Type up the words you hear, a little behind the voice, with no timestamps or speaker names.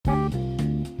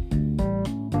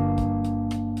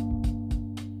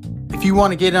If you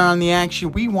want to get in on the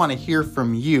action, we want to hear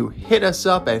from you. Hit us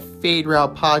up at Fade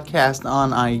Route Podcast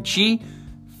on IG,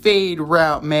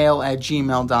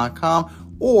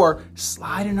 faderoutemail@gmail.com, or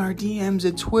slide in our DMs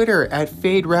at Twitter at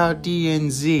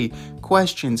FadeRouteDNZ.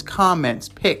 Questions, comments,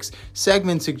 picks,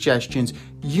 segment suggestions,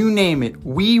 you name it.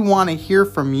 We want to hear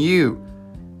from you.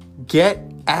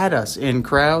 Get at us, in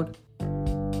crowd.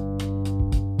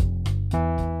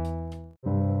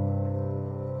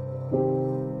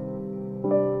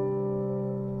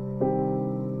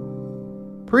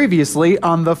 Previously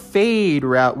on the Fade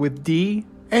Route with D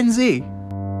and Z.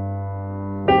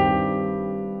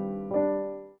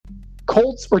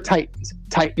 Colts or Titans?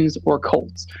 Titans or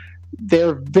Colts?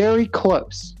 They're very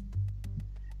close.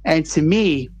 And to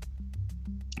me,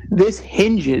 this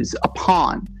hinges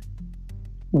upon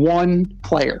one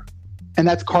player, and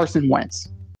that's Carson Wentz.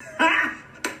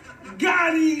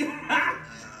 Got him!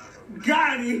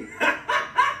 Got him!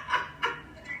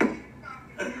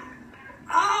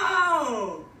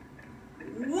 Oh!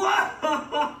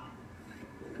 Whoa!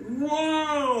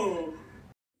 Whoa!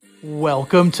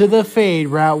 Welcome to the Fade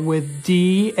Route with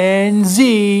D and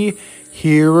Z.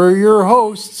 Here are your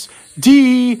hosts,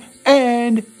 D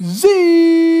and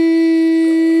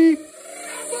Z.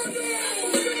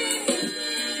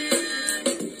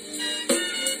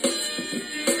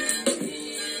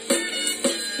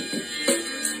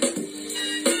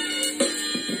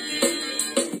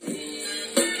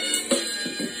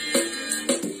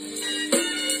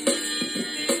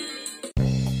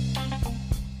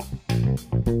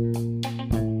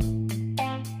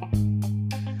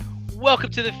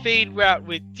 Welcome to the Fade Route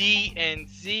with D and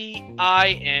Z. I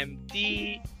am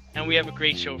D, and we have a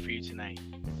great show for you tonight.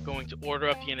 We're going to order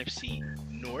up the NFC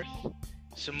North.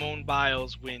 Simone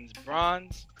Biles wins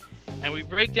bronze, and we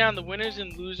break down the winners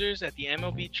and losers at the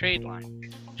MLB trade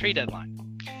deadline.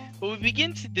 But we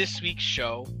begin this week's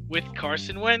show with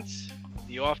Carson Wentz.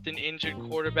 The often injured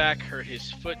quarterback hurt his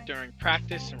foot during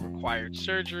practice and required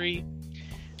surgery.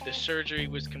 The surgery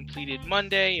was completed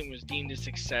Monday and was deemed a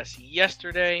success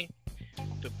yesterday.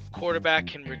 The quarterback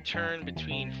can return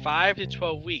between 5 to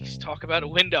 12 weeks. Talk about a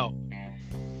window.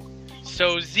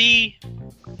 So, Z,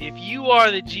 if you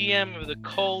are the GM of the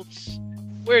Colts,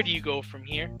 where do you go from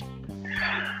here?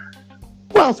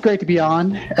 Well, it's great to be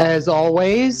on, as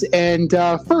always. And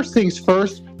first things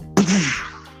first,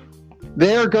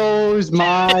 there goes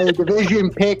my division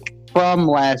pick from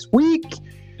last week.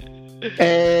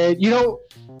 And,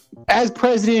 as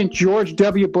President George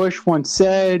W. Bush once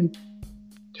said,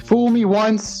 fool me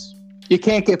once, you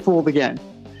can't get fooled again.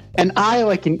 And I,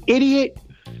 like an idiot,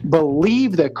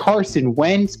 believe that Carson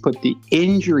Wentz put the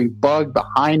injury bug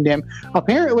behind him.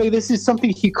 Apparently, this is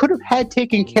something he could have had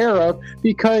taken care of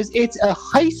because it's a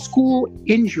high school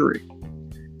injury.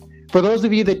 For those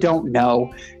of you that don't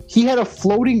know, he had a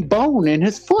floating bone in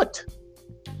his foot.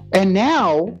 And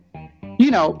now,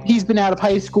 he's been out of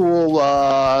high school,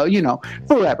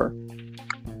 forever.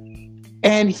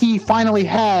 And he finally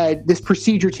had this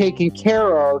procedure taken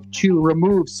care of to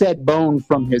remove said bone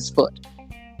from his foot.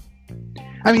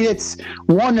 I mean, it's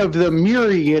one of the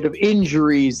myriad of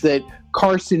injuries that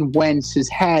Carson Wentz has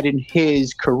had in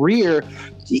his career.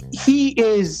 He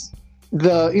is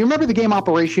you remember the game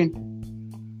Operation?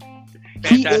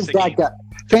 He is that guy.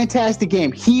 Fantastic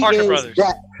game. He Parker is Brothers.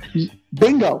 that.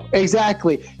 Bingo.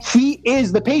 Exactly. He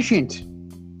is the patient.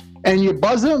 And you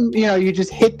buzz him, you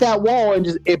just hit that wall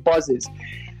and it buzzes.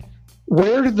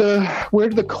 Where do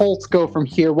the Colts go from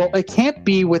here? Well, it can't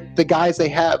be with the guys they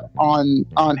have on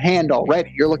hand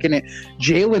already. You're looking at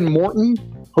Jalen Morton,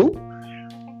 who?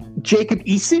 Jacob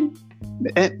Eason,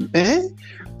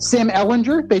 Sam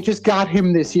Ellinger. They just got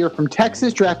him this year from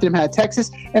Texas, drafted him out of Texas,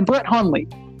 and Brett Hundley.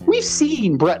 We've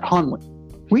seen Brett Hundley.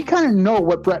 We kind of know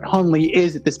what Brett Hundley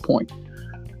is at this point.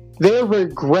 They're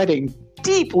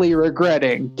deeply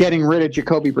regretting getting rid of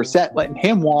Jacoby Brissett, letting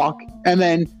him walk. And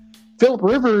then Phillip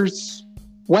Rivers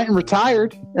went and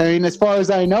retired. I mean, as far as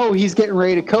I know, he's getting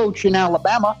ready to coach in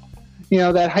Alabama.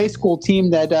 That high school team,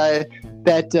 that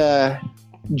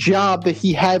job that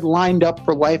he had lined up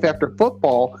for life after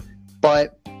football.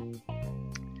 But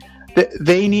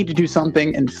they need to do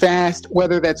something, and fast,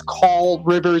 whether that's call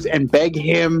Rivers and beg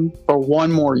him for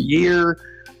one more year,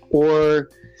 or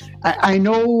I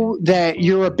know that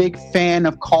you're a big fan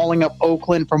of calling up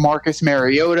Oakland for Marcus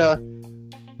Mariota.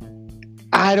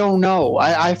 I don't know.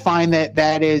 I find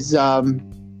that is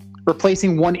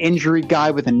replacing one injury guy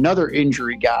with another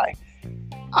injury guy.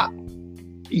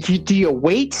 Do you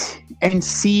wait and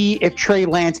see if Trey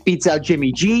Lance beats out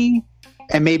Jimmy G,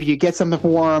 and maybe you get something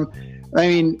for him? I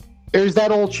mean, there's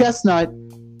that old chestnut.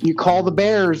 You call the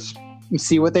Bears and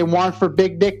see what they want for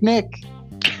Big Dick Nick.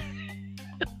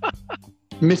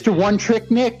 Mr. One Trick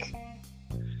Nick.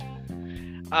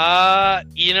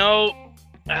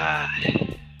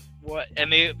 What?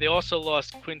 And they also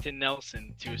lost Quentin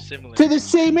Nelson to a similar To the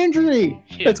same injury.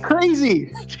 Yeah. That's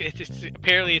crazy.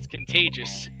 Apparently it's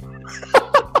contagious.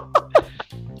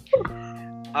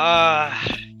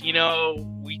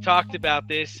 We talked about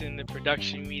this in the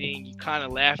production meeting. You kind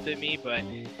of laughed at me, but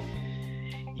you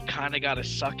kind of got to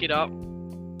suck it up.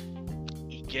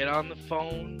 You get on the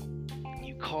phone,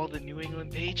 you call the New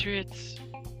England Patriots,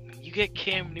 you get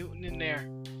Cam Newton in there.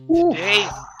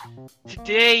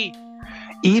 Today.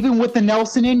 Even with the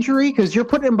Nelson injury? Because you're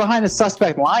putting him behind a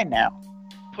suspect line now.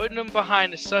 Putting him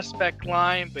behind a suspect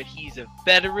line, but he's a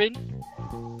veteran.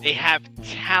 They have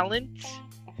talent.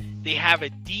 They have a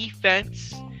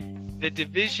defense. The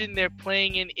division they're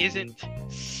playing in isn't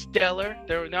stellar.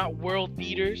 They're not world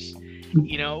beaters.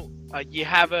 You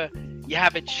have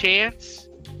a chance.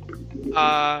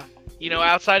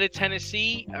 Outside of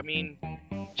Tennessee, I mean,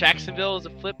 Jacksonville is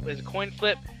a coin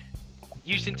flip.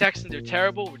 Houston Texans are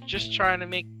terrible. We're just trying to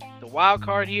make the wild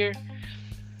card here.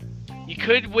 You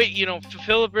could wait.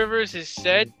 Phillip Rivers has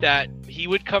said that he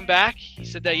would come back. He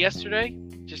said that yesterday.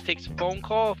 Just takes a phone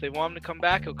call. If they want him to come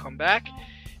back, he'll come back.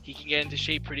 He can get into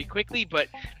shape pretty quickly. But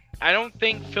I don't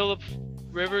think Phillip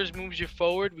Rivers moves you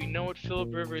forward. We know what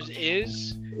Phillip Rivers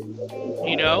is.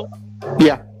 Yeah.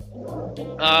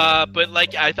 But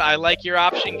I like your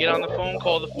option. Get on the phone.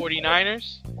 Call the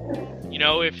 49ers.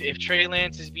 If Trey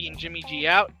Lance is beating Jimmy G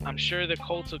out, I'm sure the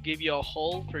Colts will give you a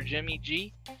hole for Jimmy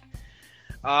G.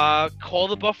 Call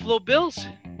the Buffalo Bills.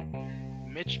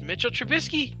 Mitchell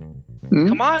Trubisky. Mm-hmm.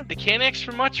 Come on, they can't ask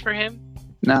for much for him.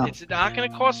 No. It's not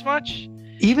going to cost much.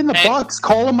 Even the Bucks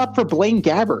call him up for Blaine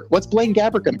Gabbert. What's Blaine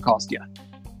Gabbert going to cost you?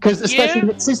 Because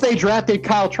especially since they drafted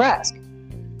Kyle Trask.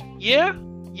 Yeah.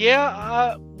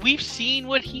 We've seen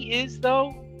what he is,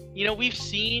 though. We've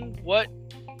seen what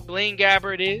Blaine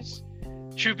Gabbert is.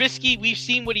 Trubisky, we've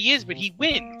seen what he is, but he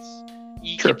wins.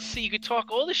 You could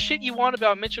talk all the shit you want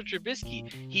about Mitchell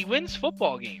Trubisky. He wins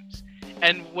football games.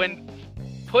 And when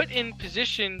put in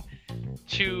position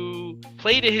to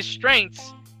play to his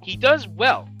strengths, he does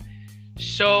well.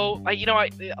 So,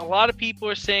 a lot of people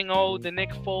are saying, oh, the Nick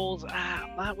Foles,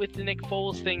 not with the Nick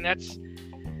Foles thing. That's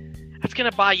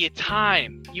going to buy you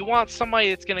time. You want somebody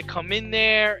that's going to come in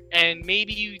there, and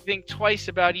maybe you think twice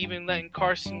about even letting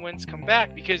Carson Wentz come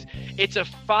back, because it's a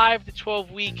 5 to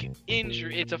 12 week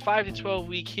injury. It's a 5 to 12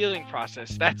 week healing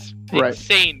process. That's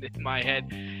insane in my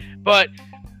head. But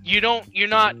you're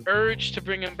not urged to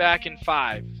bring him back in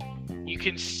 5. You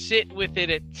can sit with it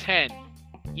at 10.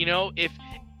 If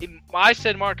I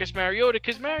said Marcus Mariota,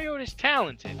 because Mariota's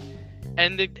talented,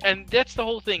 and that's the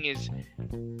whole thing is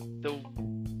the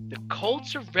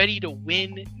Colts are ready to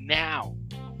win now.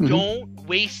 Mm-hmm. Don't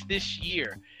waste this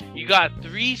year. You got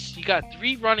three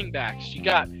running backs. You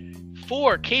got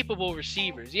 4 capable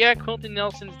receivers. Yeah, Quentin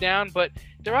Nelson's down, but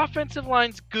their offensive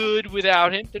line's good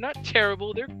without him. They're not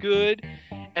terrible. They're good.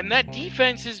 And that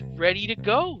defense is ready to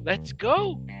go. Let's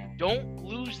go. Don't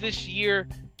lose this year.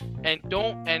 And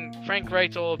Frank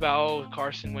Wright's all about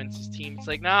Carson Wentz's team. It's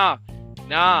like, nah.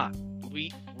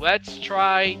 Let's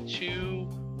try to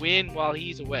win while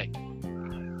he's away.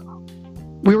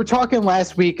 We were talking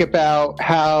last week about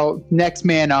how next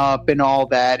man up and all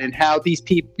that, and how these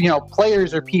people,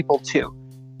 players are people too.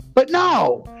 But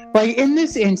no, in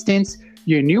this instance,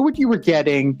 you knew what you were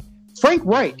getting. Frank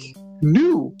Reich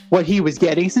knew what he was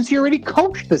getting since he already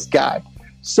coached this guy.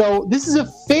 So this is a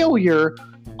failure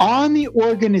on the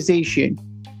organization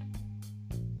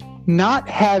not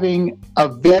having a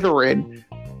veteran,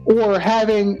 or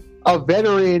having a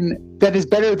veteran that is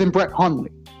better than Brett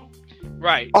Hundley.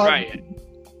 Right.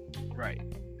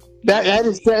 That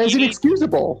is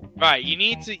inexcusable. Right. You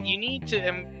need to,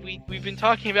 and we've been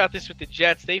talking about this with the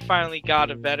Jets. They finally got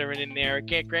a veteran in there.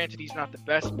 Granted, he's not the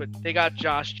best, but they got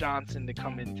Josh Johnson to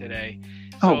come in today.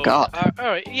 So, oh God. All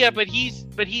right. Yeah, but he's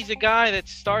a guy that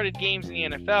started games in the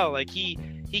NFL.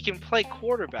 He can play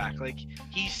quarterback.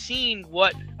 He's seen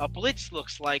what a blitz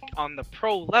looks like on the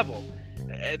pro level,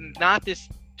 and not this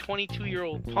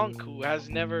 22-year-old punk who has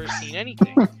never seen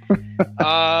anything.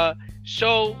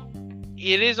 So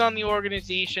it is on the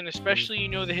organization, especially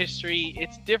the history.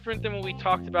 It's different than what we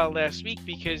talked about last week,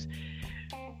 because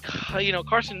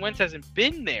Carson Wentz hasn't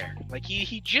been there.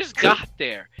 He just got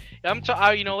there.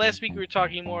 Last week we were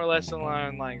talking more or less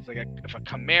along lines if a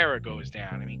Kamara goes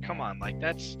down. I mean, come on,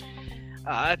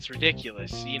 that's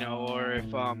ridiculous. Or if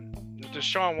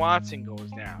Deshaun Watson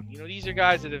goes down. These are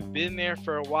guys that have been there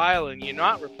for a while, and you're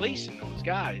not replacing those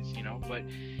guys. But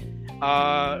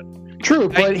true,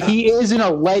 but he is an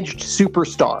alleged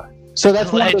superstar. So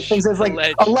that's one of those Alleged. things that's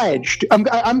like alleged. I'm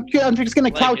just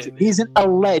going to couch it. He's an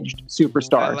alleged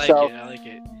superstar. I like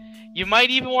it. You might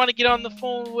even want to get on the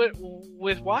phone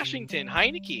with Washington,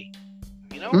 Heineke.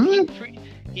 You know,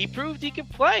 he proved he could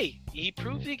play. He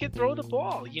proved he could throw the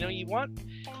ball. You know, you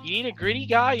need a gritty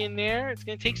guy in there. It's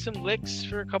going to take some licks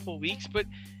for a couple of weeks, but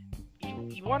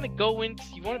you want to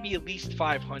you want to be at least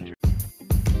 500.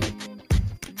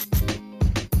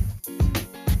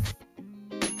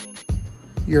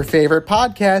 Your favorite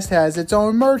podcast has its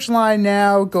own merch line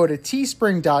now. Go to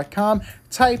teespring.com,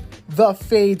 type The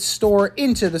Fade Store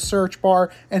into the search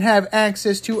bar, and have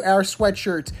access to our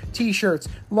sweatshirts, t-shirts,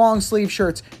 long sleeve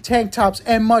shirts, tank tops,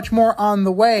 and much more on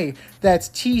the way. That's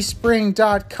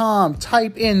teespring.com.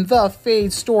 Type in The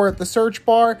Fade Store at the search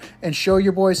bar and show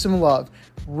your boys some love.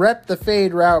 Rep the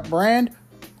Fade Route brand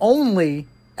only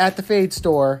at the Fade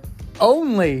Store,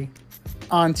 only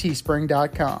on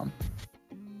teespring.com.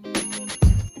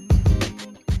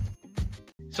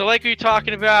 So like we were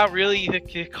talking about, really,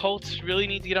 the Colts really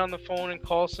need to get on the phone and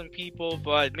call some people.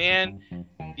 But, man,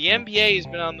 the NBA has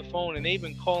been on the phone, and they've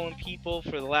been calling people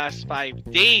for the last 5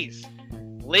 days.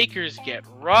 Lakers get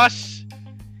Russ.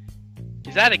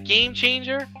 Is that a game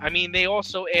changer? I mean, they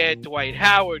also add Dwight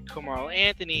Howard, Carmelo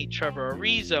Anthony, Trevor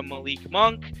Ariza, Malik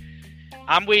Monk.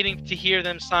 I'm waiting to hear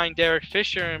them sign Derek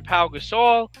Fisher and Pau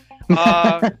Gasol.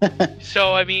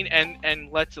 So, I mean,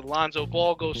 and let's Alonzo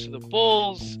Ball goes to the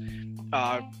Bulls.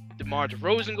 DeMar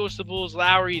DeRozan goes to the Bulls,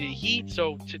 Lowry to Heat.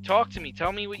 So talk to me.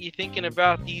 Tell me what you're thinking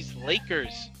about these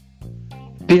Lakers.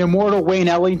 The immortal Wayne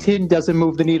Ellington doesn't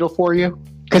move the needle for you?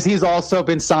 Because he's also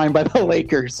been signed by the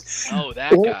Lakers. Oh,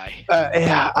 that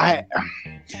guy.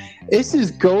 This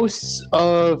is ghosts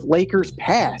of Lakers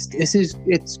past.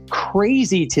 It's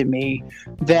crazy to me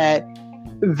that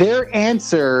their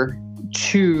answer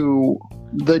to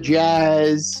the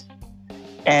Jazz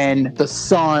and the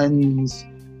Suns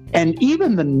and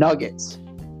even the Nuggets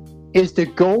is to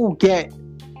go get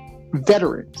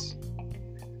veterans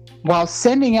while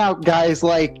sending out guys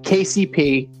like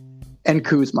KCP and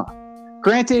Kuzma.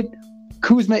 Granted,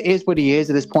 Kuzma is what he is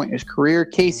at this point in his career.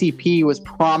 KCP was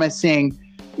promising,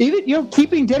 even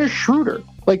keeping Dennis Schroeder.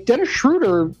 Like, Dennis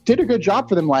Schroeder did a good job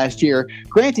for them last year.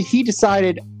 Granted, he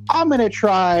decided, I'm going to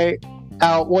try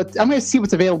out I'm going to see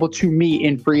what's available to me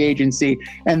in free agency,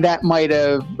 and that might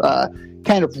have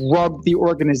kind of rubbed the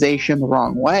organization the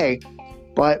wrong way.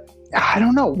 But I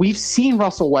don't know. We've seen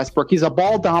Russell Westbrook. He's a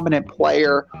ball-dominant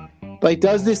player. Like,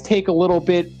 does this take a little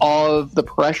bit of the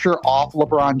pressure off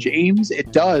LeBron James?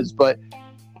 It does, but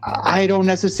I don't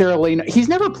necessarily know. He's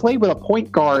never played with a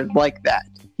point guard like that.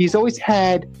 He's always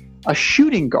had a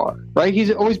shooting guard, right?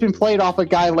 He's always been played off a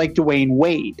guy like Dwayne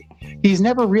Wade. He's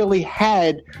never really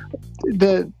had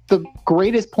the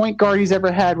greatest point guard he's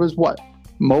ever had was what?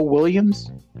 Mo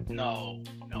Williams? No,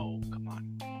 come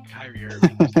on. Kyrie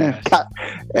Irving is the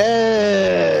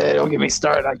best. Don't get me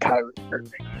started on Kyrie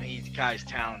Irving. The guy's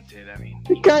talented. I mean,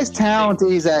 the guy's talented.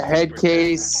 He's a head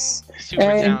case. Super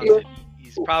talented.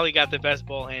 He's probably got the best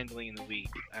ball handling in the league.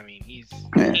 I mean, he's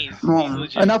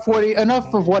legit.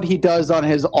 Enough of what he does on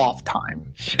his off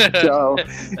time. So,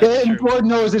 and Lord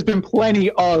knows there's been plenty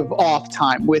of off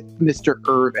time with Mr.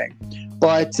 Irving.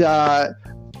 But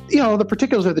the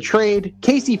particulars of the trade: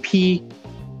 KCP,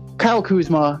 Kyle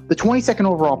Kuzma, the 22nd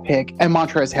overall pick, and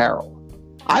Montrezl Harrell.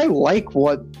 I like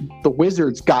what the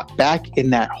Wizards got back in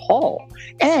that haul.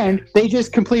 And they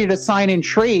just completed a sign-in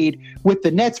trade with the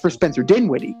Nets for Spencer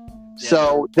Dinwiddie. Yeah,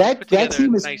 so that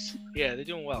team is nice. Yeah, they're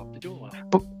doing well.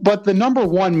 But the number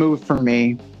one move for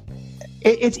me,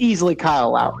 it's easily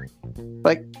Kyle Lowry.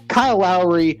 Like, Kyle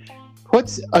Lowry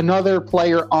puts another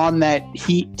player on that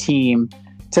Heat team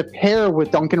to pair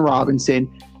with Duncan Robinson,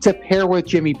 to pair with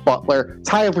Jimmy Butler,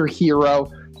 Tyler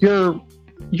Hero.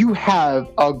 You have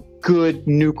a good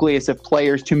nucleus of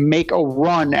players to make a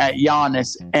run at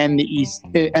Giannis and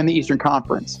the Eastern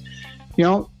Conference.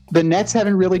 The Nets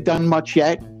haven't really done much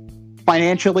yet.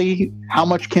 Financially, how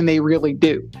much can they really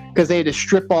do? Because they had to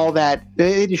strip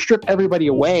everybody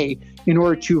away in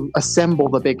order to assemble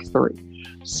the big three.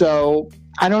 So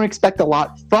I don't expect a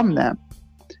lot from them.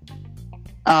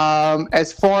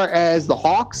 As far as the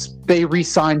Hawks, they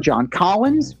re-signed John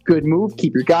Collins. Good move.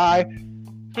 Keep your guy.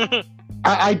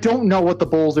 I don't know what the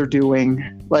Bulls are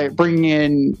doing, like bringing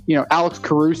in, Alex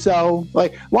Caruso,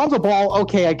 like Lonzo Ball.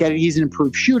 Okay, I get it. He's an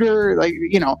improved shooter. Like,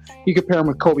 you compare him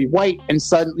with Kobe White and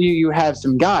suddenly you have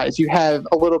some guys. You have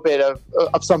a little bit of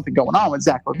something going on with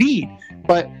Zach LaVine.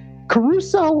 But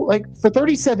Caruso, like, for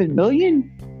 $37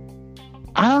 million,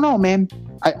 I don't know, man.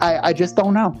 I just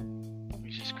don't know.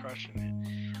 He's just crushing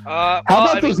it. How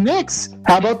about those Knicks?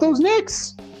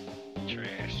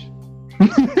 Trash.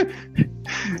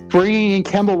 bringing in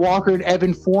Kemba Walker and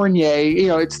Evan Fournier. You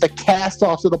know, it's the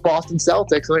cast-offs of the Boston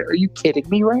Celtics. Like, are you kidding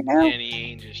me right now?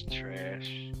 Danny Ainge is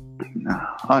trash. No,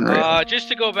 unreal. Just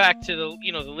to go back to the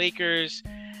Lakers.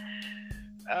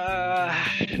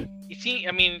 It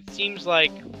seems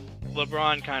like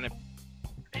LeBron kind of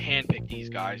handpicked these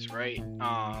guys, right?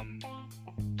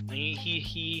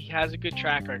 He has a good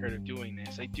track record of doing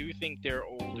this. I do think they're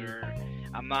older.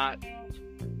 I'm not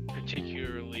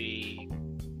particularly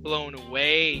blown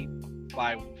away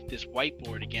by this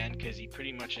whiteboard again because he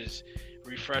pretty much has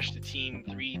refreshed the team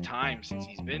 3 times since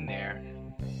he's been there.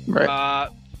 Right.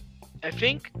 I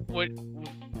think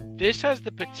this has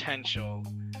the potential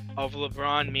of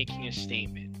LeBron making a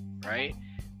statement, right?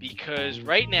 Because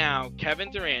right now,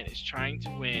 Kevin Durant is trying to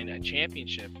win a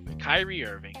championship with Kyrie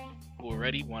Irving, who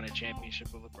already won a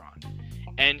championship with LeBron,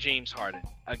 and James Harden,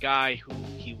 a guy who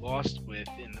he lost with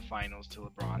in the finals to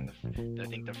LeBron. I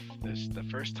think the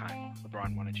first time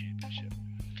LeBron won a championship.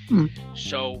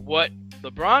 So what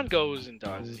LeBron goes and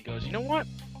does is he goes, you know what?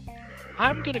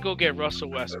 I'm going to go get Russell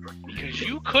Westbrook because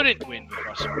you couldn't win with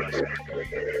Russell Westbrook.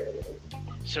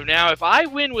 So now if I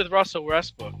win with Russell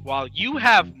Westbrook while you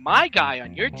have my guy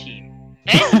on your team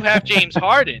and you have James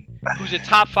Harden, who's a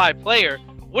top 5 player,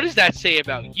 what does that say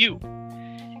about you?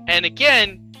 And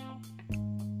again,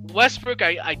 Westbrook,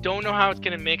 I don't know how it's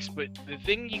going to mix, but the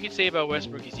thing you could say about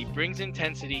Westbrook is he brings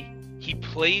intensity, he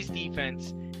plays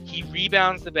defense, he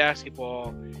rebounds the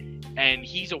basketball, and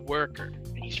he's a worker.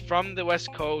 And he's from the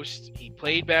West Coast. He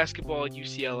played basketball at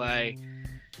UCLA.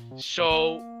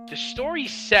 So the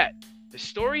story's set. The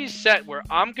story is set where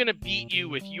I'm going to beat you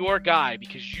with your guy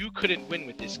because you couldn't win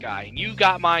with this guy. And you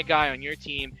got my guy on your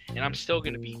team, and I'm still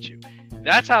going to beat you.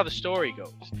 That's how the story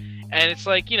goes. And it's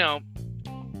like, you know,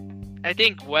 I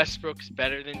think Westbrook's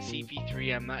better than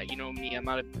CP3. I'm not, you know me, I'm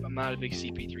not a big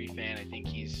CP3 fan. I think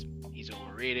he's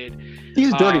overrated.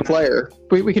 He's a dirty player.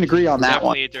 We can agree on that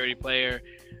one. Definitely a dirty player.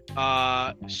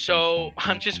 So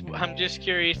I'm just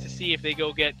curious to see if they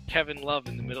go get Kevin Love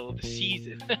in the middle of the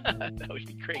season. That would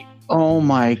be great. Oh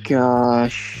my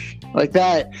gosh. Like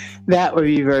that would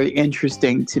be very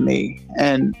interesting to me.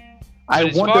 And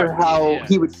I wonder how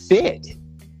he would fit.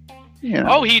 You know?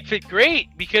 Oh, he'd fit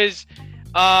great because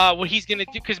what he's going to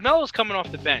do, because Melo's coming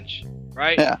off the bench,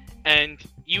 right? Yeah. And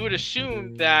you would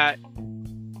assume that,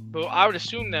 but I would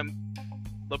assume that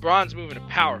LeBron's moving to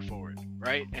power forward,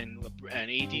 right? And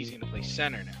AD's going to play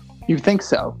center now. You think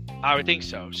so? I would think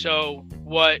so. So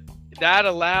what that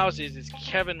allows is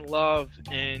Kevin Love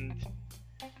and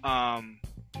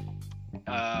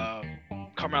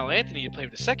Carmelo Anthony to play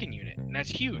with the second unit, and that's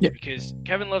huge because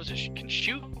Kevin Love can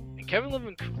shoot and Kevin Love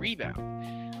can rebound.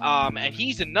 And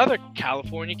he's another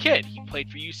California kid. He played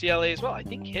for UCLA as well. I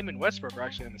think him and Westbrook are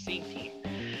actually on the same team.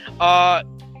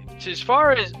 As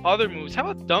far as other moves, how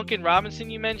about Duncan Robinson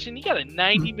you mentioned? He got a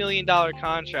 $90 million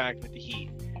contract with the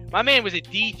Heat. My man was a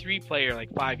D3 player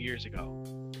like 5 years ago.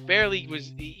 He barely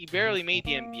made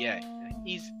the NBA.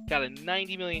 He's got a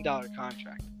 $90 million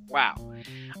contract. Wow.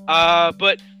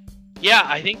 But yeah,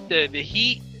 I think the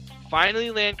Heat finally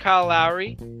land Kyle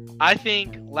Lowry. I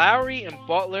think Lowry and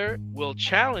Butler will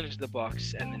challenge the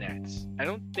Bucks and the Nets. I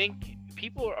don't think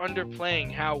people are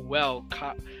underplaying how well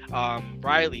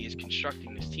Riley is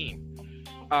constructing this team.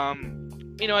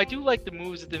 I do like the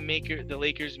moves that the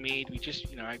Lakers made.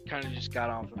 I kind of just got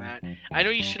off of that. I know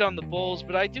you shit on the Bulls,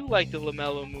 but I do like the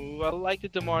LaMelo move. I like the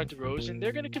DeMar DeRozan.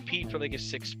 They're going to compete for like a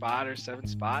 6th spot or 7th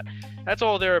spot. That's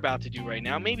all they're about to do right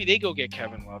now. Maybe they go get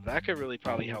Kevin Love. That could really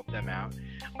probably help them out.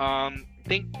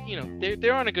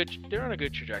 They're on a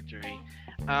good trajectory.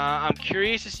 I'm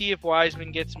curious to see if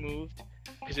Wiseman gets moved,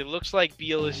 because it looks like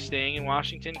Beal is staying in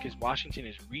Washington because Washington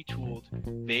is retooled.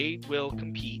 They will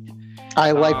compete.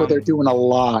 I like what they're doing a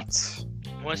lot.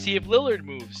 I want to see if Lillard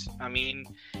moves.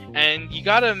 And you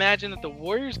got to imagine that the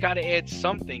Warriors got to add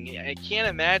something. I can't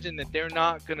imagine that they're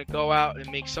not going to go out and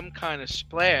make some kind of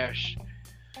splash,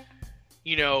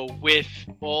 with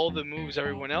all the moves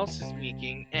everyone else is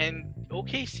making. And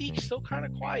OKC's still kind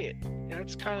of quiet. And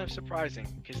that's kind of surprising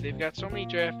because they've got so many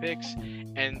draft picks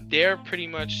and they're pretty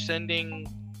much sending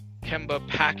Kemba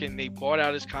packing. They bought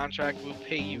out his contract. We'll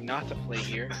pay you not to play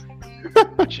here,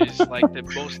 which is like the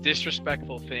most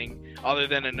disrespectful thing other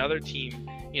than another team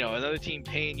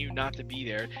paying you not to be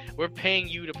there. We're paying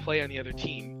you to play on the other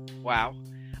team. Wow.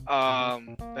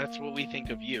 That's what we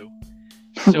think of you.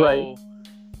 So, right.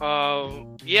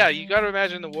 You got to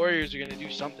imagine the Warriors are going to do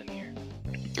something here.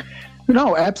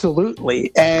 No,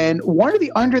 absolutely. And one of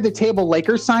the under-the-table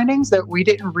Lakers signings that we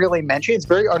didn't really mention, it's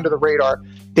very under the radar,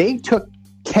 they took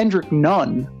Kendrick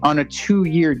Nunn on a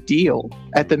 2-year deal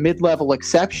at the mid-level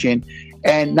exception.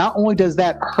 And not only does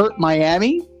that hurt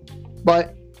Miami,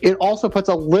 but it also puts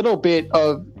a little bit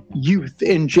of youth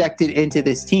injected into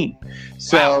this team.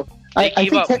 So wow. They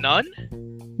gave up think Nunn?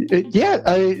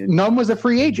 Nunn was a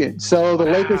free agent, so the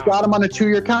Lakers got him on a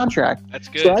 2-year contract. That's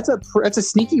good. So that's a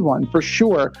sneaky one for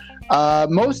sure.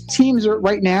 Most teams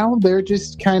right now, they're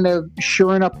just kind of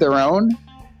shoring up their own.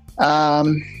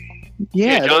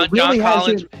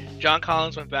 John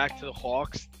Collins went back to the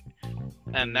Hawks,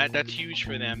 and that's huge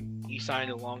for them. He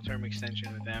signed a long-term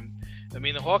extension with them. I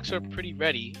mean, the Hawks are pretty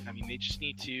ready. I mean, they just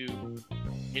need to,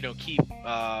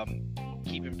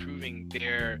 keep improving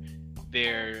their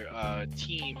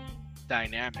team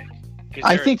dynamic.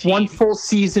 I think one full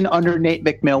season under Nate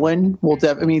McMillan will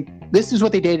this is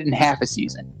what they did in half a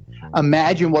season.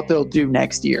 Imagine what they'll do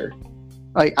next year.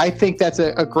 I think that's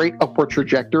a great upward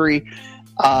trajectory.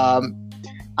 I'm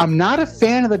not a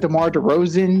fan of the DeMar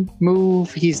DeRozan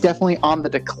move. He's definitely on the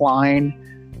decline.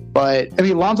 But, I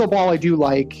mean, Lonzo Ball I do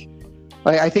like.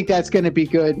 I think that's going to be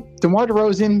good. DeMar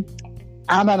DeRozan,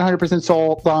 I'm not 100%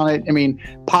 sold on it. I mean,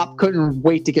 Pop couldn't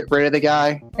wait to get rid of the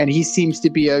guy. And he seems to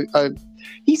be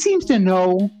he seems to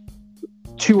know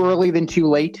too early than too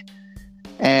late.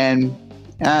 And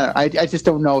I just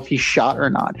don't know if he's shot or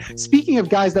not. Speaking of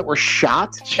guys that were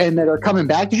shot and that are coming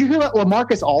back, did you hear about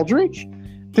LaMarcus Aldridge?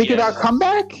 Thinking about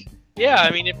comeback? Yeah,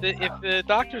 I mean, if the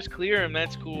doctors clear him,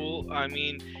 that's cool. I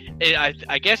mean,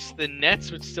 I guess the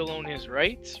Nets would still own his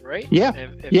rights, right? Yeah.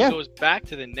 If he goes back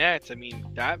to the Nets, I mean,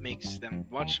 that makes them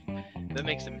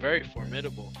very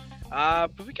formidable.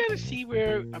 But we gotta see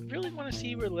I really want to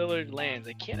see where Lillard lands.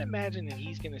 I can't imagine that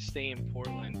he's gonna stay in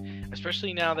Portland,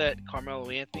 especially now that Carmelo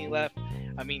Anthony left.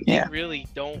 I mean, they really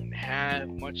don't have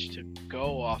much to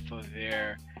go off of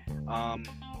there.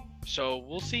 So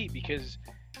we'll see, because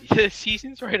the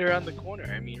season's right around the corner.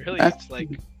 I mean, really, it's like,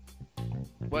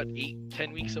 what,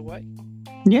 8-10 weeks away?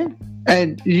 Yeah.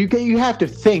 And you have to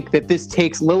think that this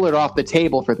takes Lillard off the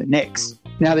table for the Knicks.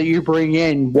 Now that you bring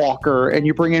in Walker and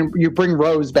you bring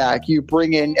Rose back, you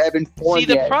bring in Evan Fournier.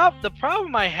 See, the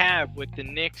problem I have with the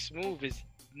Knicks move is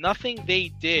nothing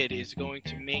they did is going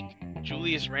to make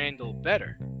Julius Randle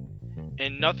better.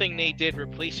 And nothing they did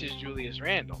replaces Julius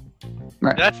Randle.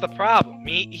 Right. That's the problem.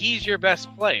 He's your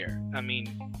best player. I mean,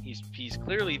 he's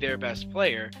clearly their best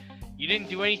player. You didn't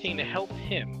do anything to help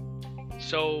him.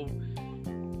 So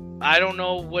I don't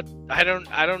know I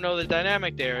don't know the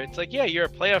dynamic there. It's like, yeah, you're a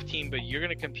playoff team, but you're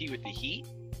gonna compete with the Heat?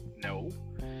 No.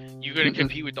 You're gonna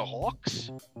compete with the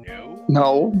Hawks? No.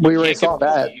 No, we already saw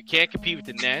that. You can't compete with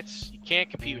the Nets. You can't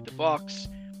compete with the Bucks.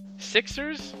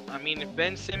 Sixers? I mean, if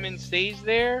Ben Simmons stays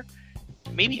there,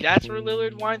 maybe that's where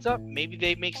Lillard winds up. Maybe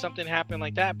they make something happen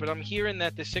like that. But I'm hearing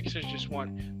that the Sixers just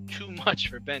want too much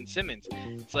for Ben Simmons.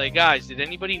 It's like, guys, did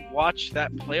anybody watch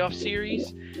that playoff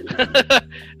series?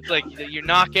 It's like, you're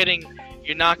not getting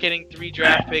 3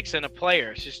 draft picks and a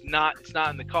player. It's not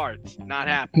in the cards. Not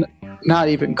happening. Not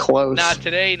even close. Not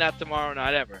today, not tomorrow,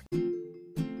 not ever.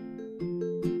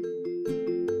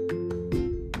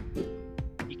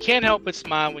 You can't help but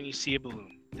smile when you see a balloon.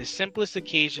 The simplest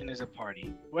occasion is a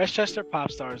party. Westchester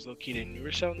Pop Stars, located in New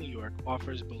Rochelle, New York,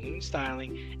 offers balloon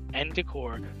styling and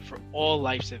decor for all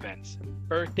life's events.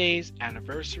 Birthdays,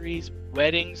 anniversaries,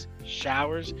 weddings,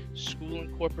 showers, school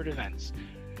and corporate events,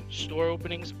 store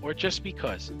openings, or just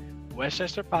because.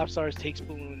 Westchester Pop Stars takes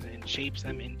balloons and shapes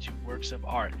them into works of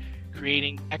art,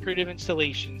 creating decorative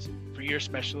installations for your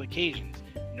special occasions.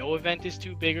 No event is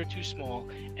too big or too small,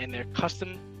 and their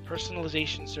custom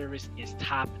personalization service is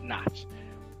top-notch.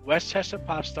 Westchester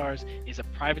Pop Stars is a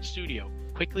private studio,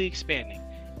 quickly expanding.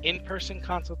 In-person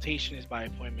consultation is by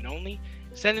appointment only.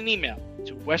 Send an email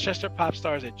to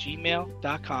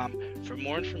westchesterpopstars@gmail.com for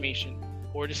more information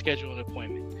or to schedule an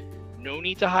appointment. No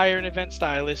need to hire an event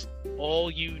stylist. All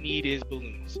you need is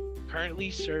balloons. Currently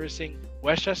servicing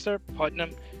Westchester, Putnam,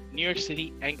 New York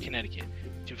City, and Connecticut.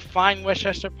 To find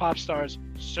Westchester Pop Stars,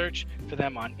 search for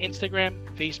them on Instagram,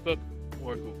 Facebook,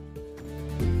 or Google.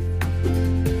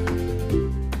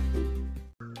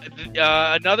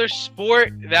 Another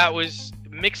sport that was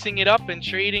mixing it up and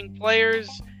trading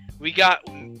players. We got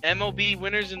MLB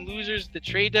winners and losers, the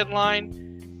trade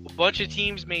deadline. A bunch of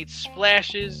teams made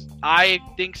splashes. I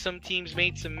think some teams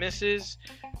made some misses.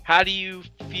 How do you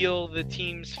feel the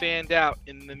teams fanned out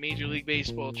in the Major League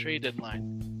Baseball trade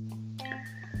deadline?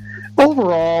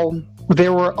 Overall,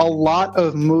 there were a lot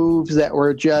of moves that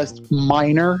were just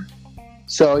minor.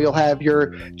 So you'll have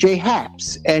your J.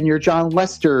 Happs and your John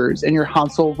Lesters and your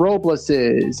Hansel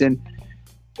Robleses. And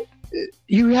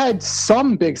you had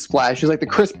some big splashes, like the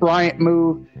Chris Bryant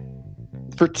move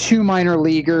for 2 minor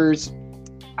leaguers.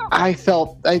 I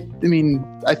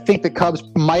think the Cubs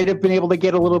might have been able to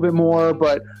get a little bit more,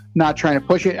 but not trying to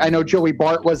push it. I know Joey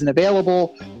Bart wasn't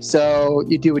available, so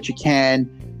you do what you can.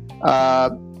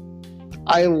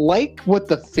 I like what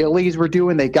the Phillies were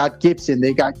doing. They got Gibson,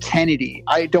 they got Kennedy.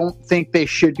 I don't think they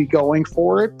should be going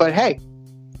for it, but hey,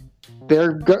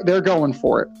 they're going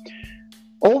for it.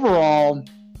 Overall,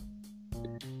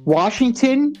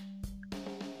 Washington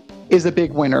is a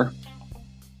big winner.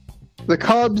 The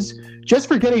Cubs, just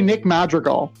for getting Nick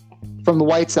Madrigal from the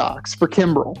White Sox for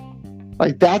Kimbrel,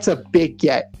 like that's a big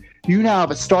get. You now have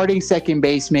a starting second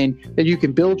baseman that you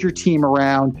can build your team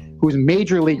around who's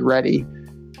major league ready.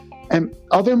 And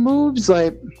other moves,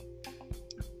 like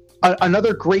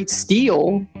another great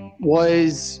steal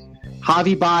was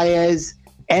Javi Baez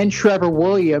and Trevor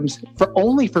Williams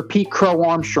for Pete Crow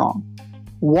Armstrong.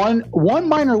 One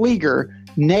minor leaguer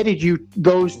netted you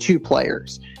those two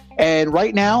players. And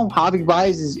right now, Javi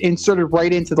Baez is inserted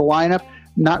right into the lineup,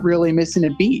 not really missing a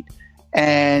beat.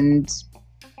 And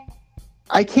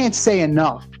I can't say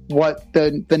enough what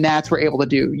the Nats were able to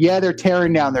do. Yeah, they're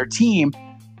tearing down their team,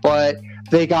 but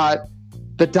they got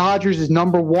the Dodgers as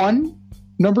number 1,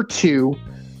 number 2,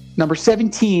 number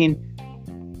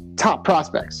 17, top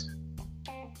prospects.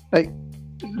 Like,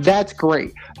 that's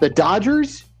great. The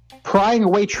Dodgers prying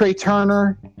away Trey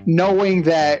Turner, knowing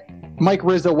that Mike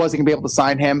Rizzo wasn't going to be able to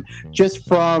sign him just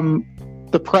from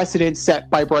the precedent set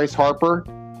by Bryce Harper.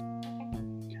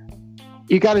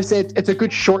 You got to say it's a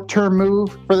good short-term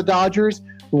move for the Dodgers.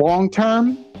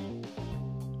 Long-term,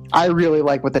 I really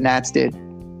like what the Nats did.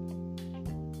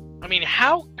 I mean,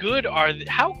 how good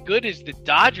is the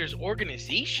Dodgers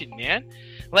organization, man?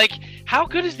 Like, how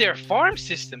good is their farm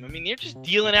system? I mean, they're just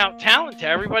dealing out talent to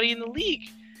everybody in the league.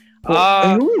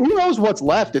 Who knows what's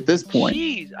left at this point?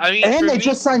 Jeez, I mean, and they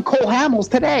just signed Cole Hamels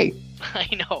today. I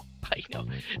know.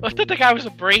 I thought the guy was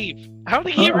a Brave. I don't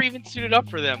think he ever even suited up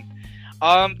for them.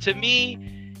 To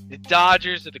me, the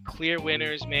Dodgers are the clear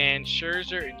winners, man.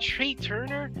 Scherzer and Trey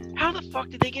Turner. How the fuck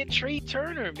did they get Trey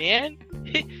Turner, man?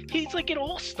 He's like an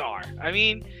all-star. I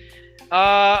mean,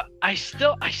 I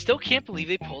still can't believe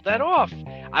they pulled that off.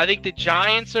 I think the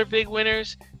Giants are big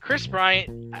winners. Chris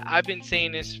Bryant, I've been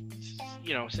saying this,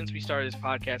 since we started this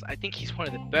podcast. I think he's one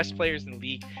of the best players in the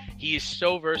league. He is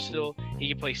so versatile. He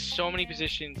can play so many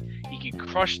positions. He can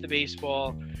crush the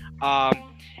baseball.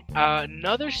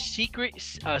 Another secret,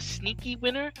 sneaky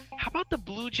winner. How about the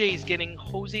Blue Jays getting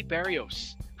Jose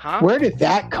Barrios? Huh? Where did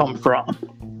that come from?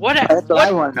 That's what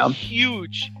I want to know.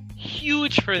 Huge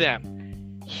for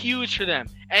them. Huge for them.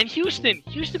 And Houston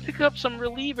picked up some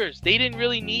relievers. They didn't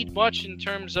really need much in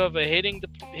terms of hitting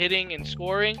and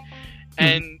scoring,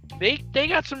 and they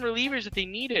got some relievers that they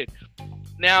needed.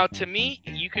 Now, to me,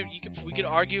 we could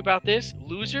argue about this.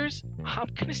 Losers, I'm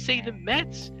gonna say the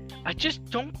Mets. I just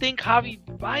don't think Javi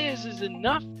Baez is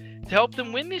enough to help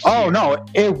them win this year. Oh, no,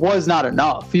 it was not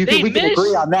enough. We can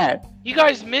agree on that. You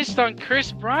guys missed on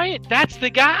Chris Bryant. That's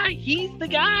the guy. He's the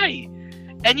guy.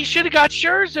 And you should have got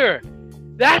Scherzer.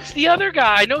 That's the other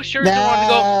guy. I know Scherzer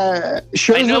wanted to go.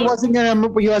 Scherzer wasn't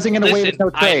gonna wait no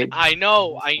trade. I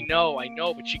know,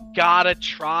 but you gotta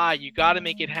try. You gotta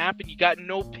make it happen. You got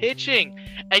no pitching.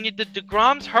 And the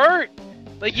DeGrom's hurt.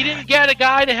 Like, you didn't get a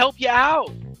guy to help you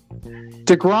out.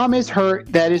 DeGrom is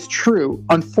hurt. That is true.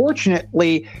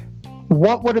 Unfortunately,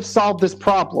 what would have solved this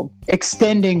problem?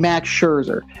 Extending Max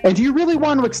Scherzer. And do you really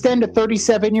want to extend a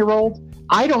 37-year-old?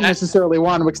 I don't necessarily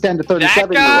want to extend a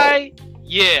 37-year-old. That guy?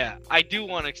 Yeah, I do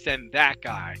want to extend that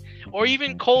guy. Or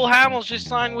even Cole Hamels just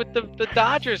signed with the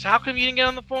Dodgers. How come you didn't get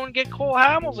on the phone and get Cole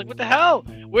Hamels? Like, what the hell?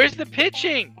 Where's the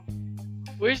pitching?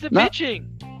 Pitching?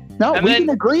 No, we can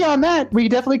agree on that. We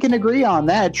definitely can agree on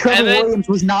that. Trevor Williams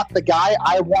was not the guy.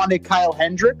 I wanted Kyle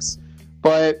Hendricks,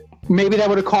 but maybe that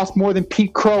would have cost more than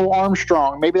Pete Crow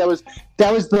Armstrong. Maybe that was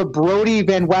the Brody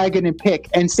Van Wagenen pick,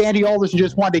 and Sandy Alderson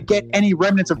just wanted to get any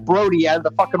remnants of Brody out of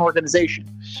the fucking organization.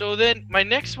 So then my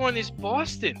next one is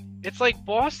Boston. It's like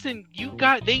Boston,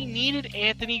 they needed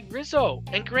Anthony Rizzo,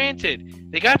 and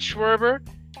granted, they got Schwarber.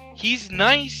 He's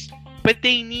nice, but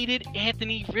they needed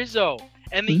Anthony Rizzo.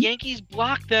 And the Yankees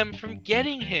blocked them from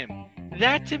getting him.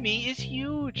 That, to me, is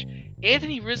huge.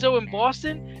 Anthony Rizzo in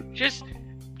Boston just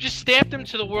stamped him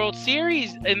to the World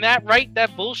Series. And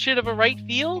that bullshit of a right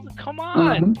field? Come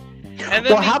on. Mm-hmm. And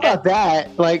then how about that?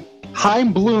 Like,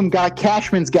 Chaim Bloom got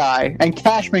Cashman's guy, and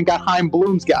Cashman got Chaim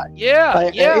Bloom's guy.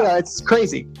 Yeah. It's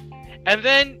crazy. And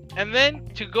then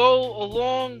to go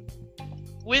along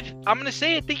with, I'm going to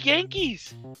say it, the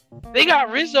Yankees. They got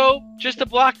Rizzo just to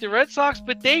block the Red Sox,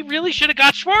 but they really should have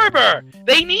got Schwarber.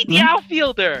 They need the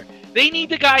outfielder. They need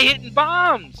the guy hitting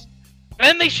bombs.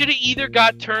 And they should have either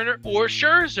got Turner or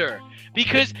Scherzer.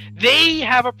 because they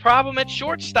have a problem at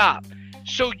shortstop.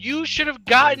 So you should have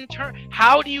gotten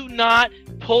How do you not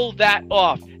pull that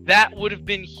off? That would have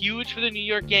been huge for the New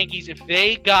York Yankees if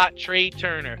they got Trey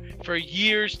Turner for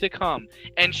years to come.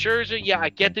 And Scherzer, yeah, I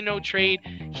get the no trade.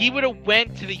 He would have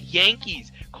went to the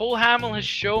Yankees. Cole Hamels has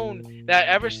shown that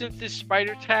ever since this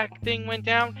spider tack thing went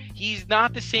down, he's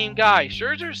not the same guy.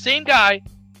 Scherzer, same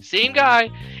guy.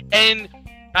 And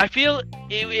I feel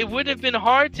it would have been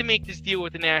hard to make this deal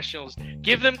with the Nationals.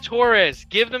 Give them Torres,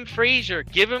 give them Frazier,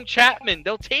 give them Chapman.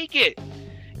 They'll take it.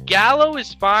 Gallo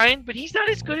is fine, but he's not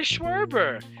as good as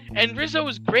Schwarber. And Rizzo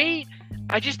is great.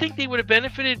 I just think they would have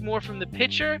benefited more from the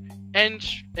pitcher and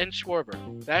Schwarber.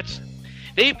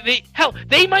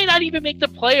 They might not even make the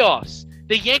playoffs.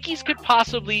 The Yankees could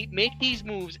possibly make these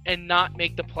moves and not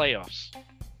make the playoffs.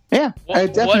 Yeah,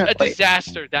 definitely. What a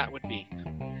disaster that would be.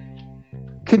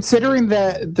 Considering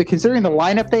the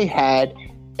lineup they had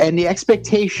and the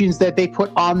expectations that they put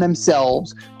on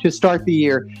themselves to start the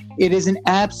year, it is an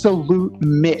absolute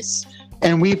miss.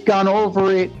 And we've gone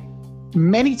over it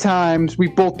many times.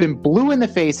 We've both been blue in the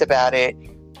face about it.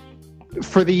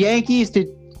 For the Yankees to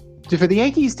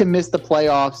miss the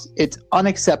playoffs, it's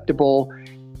unacceptable,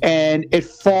 and it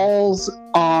falls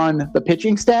on the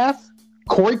pitching staff.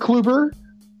 Corey Kluber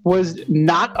was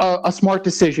not a smart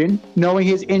decision, knowing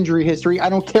his injury history. I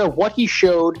don't care what he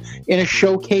showed in a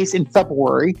showcase in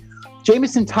February.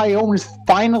 Jameson Taillon is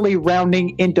finally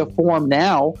rounding into form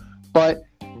now, but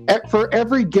for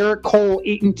every Garrett Cole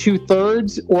 8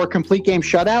 2/3 or complete game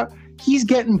shutout, he's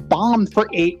getting bombed for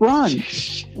 8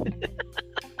 runs.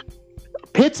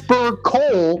 Pittsburgh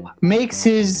Cole makes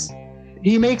his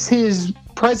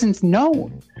presence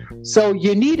known. So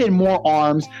you needed more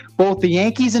arms. Both the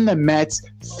Yankees and the Mets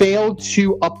failed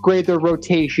to upgrade their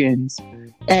rotations.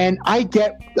 And I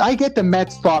get the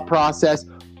Mets thought process,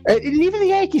 and even the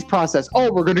Yankees process.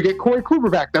 Oh, we're going to get Corey Kluber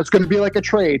back. That's going to be like a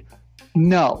trade.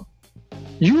 No.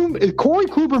 Corey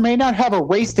Kluber may not have a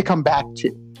race to come back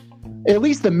to. At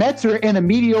least the Mets are in a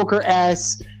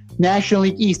mediocre-ass National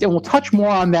League East, and we'll touch more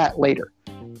on that later.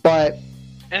 But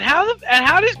how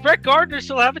does Brett Gardner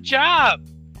still have a job?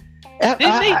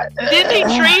 Didn't they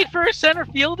trade for a center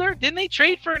fielder? Didn't they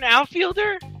trade for an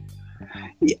outfielder?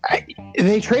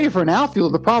 They traded for an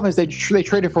outfielder. The problem is they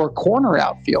traded for a corner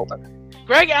outfielder.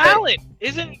 Greg Allen.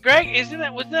 Wasn't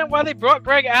that why they brought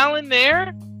Greg Allen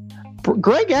there?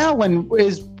 Greg Allen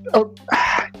is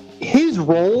his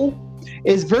role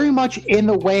is very much in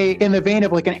the vein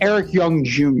of like an Eric Young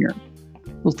Jr.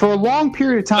 For a long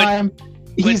period of time,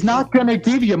 he's not going to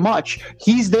give you much.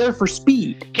 He's there for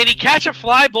speed. Can he catch a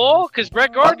fly ball? Because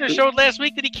Brett Gardner showed last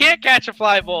week that he can't catch a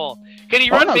fly ball. Can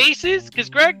he run bases? Because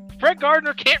Brett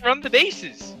Gardner can't run the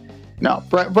bases. No,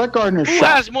 Brett Gardner. Who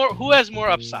has more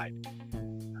upside?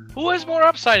 Who has more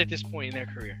upside at this point in their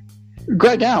career?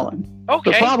 Greg Allen.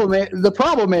 Okay. The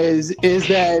problem is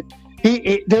that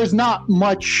there's not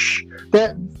much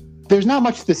to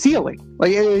the ceiling.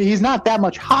 Like he's not that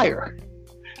much higher.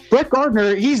 Brett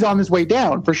Gardner, he's on his way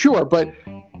down for sure, but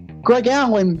Greg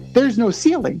Allen, there's no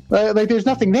ceiling. Like there's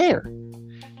nothing there.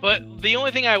 But the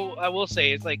only thing I will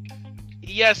say is, like,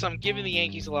 yes, I'm giving the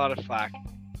Yankees a lot of flack.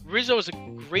 Rizzo is a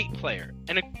great player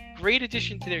and a great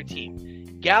addition to their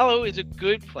team. Gallo is a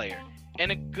good player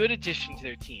and a good addition to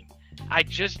their team. I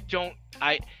just don't.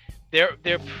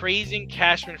 They're praising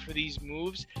Cashman for these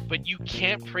moves, but you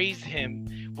can't praise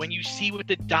him when you see what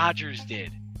the Dodgers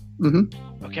did.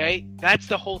 Mm-hmm. Okay, that's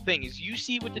the whole thing. Is you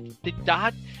see what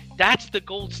that's the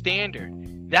gold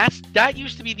standard. That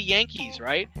used to be the Yankees,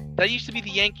 right? That used to be the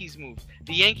Yankees move.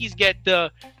 The Yankees get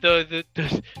the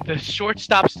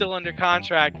shortstop still under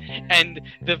contract and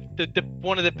the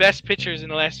one of the best pitchers in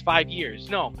the last 5 years.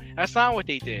 No, that's not what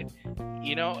they did.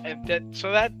 You know, and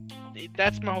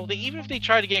that's my whole thing. Even if they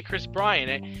tried to get Chris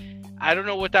Bryant, I don't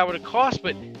know what that would have cost,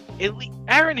 but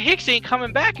Aaron Hicks ain't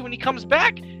coming back, and when he comes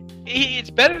back, it's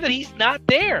better that he's not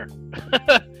there.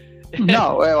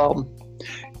 No, well,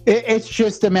 it's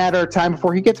just a matter of time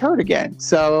before he gets hurt again.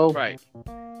 So right.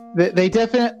 They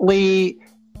definitely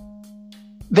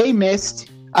missed.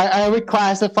 I would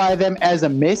classify them as a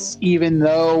miss, even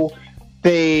though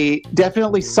they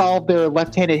definitely solved their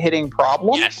left-handed hitting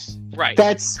problem. Yes, right.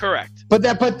 That's correct. But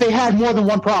they had more than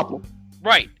one problem.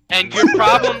 Right, and your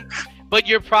problem, but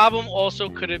your problem also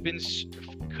could have been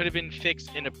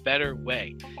fixed in a better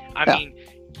way. I mean,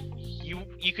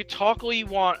 you could talk all you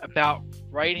want about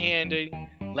right-handed,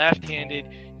 left-handed.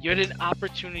 You had an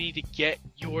opportunity to get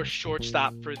your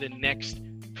shortstop for the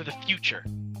future.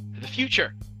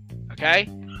 Okay?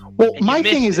 Well, my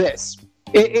thing is this.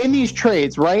 In these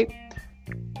trades, right?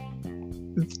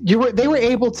 They were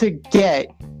able to get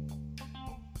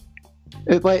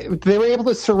They were able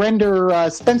to surrender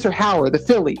Spencer Howard, the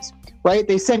Phillies, right?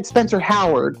 They sent Spencer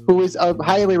Howard, who is a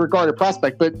highly regarded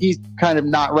prospect, but he's kind of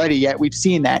not ready yet. We've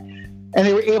seen that. And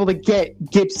they were able to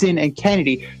get Gibson and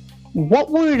Kennedy.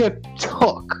 What would it have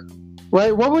took,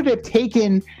 right? What would it have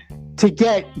taken to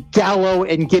get Gallo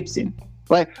and Gibson,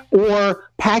 right? Or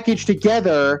package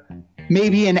together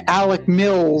maybe an Alec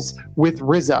Mills with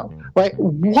Rizzo, right?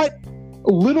 What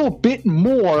little bit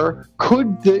more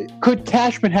could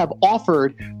Cashman have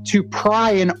offered to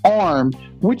pry an arm,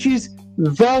 which is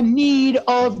the need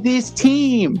of this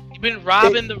team? You've been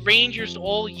robbing the Rangers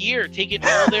all year, taking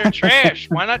all their trash.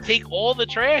 Why not take all the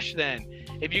trash then?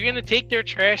 If you're going to take their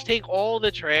trash, take all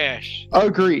the trash.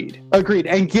 Agreed.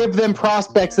 And give them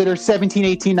prospects that are 17,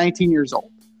 18, 19 years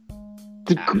old.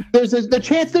 There's the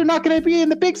chance they're not going to be in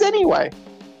the bigs anyway.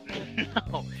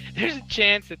 No, there's a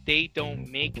chance that they don't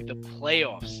make the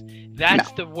playoffs.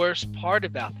 That's the worst part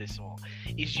about this all,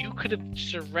 is you could have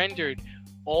surrendered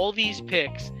all these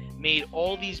picks, made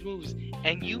all these moves,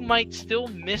 and you might still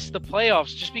miss the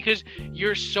playoffs just because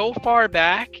you're so far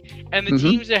back and the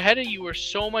teams ahead of you are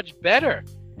so much better.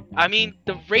 I mean,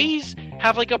 the Rays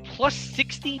have like a plus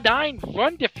 69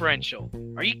 run differential.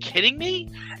 Are you kidding me?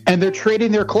 And they're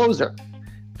trading their closer.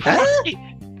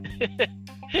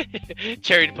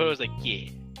 Cherry DePoto was like, yeah.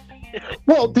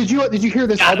 Well, did you hear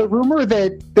this other rumor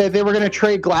that they were going to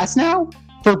trade Glasnow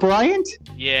for Bryant?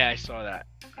 Yeah, I saw that.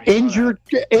 Injured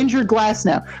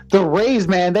Glasnow. The Rays,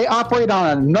 man, they operate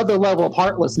on another level of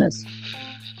heartlessness.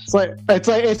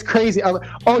 It's crazy.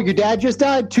 Oh, your dad just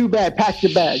died? Too bad. Pack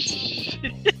your bags.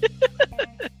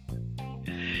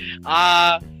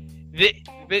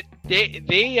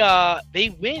 They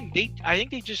win. I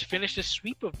think they just finished a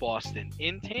sweep of Boston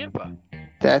in Tampa.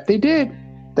 That they did.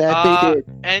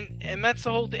 And that's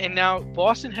the whole thing. And now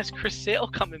Boston has Chris Sale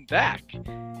coming back.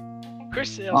 Chris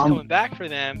Sale's coming back for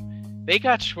them. They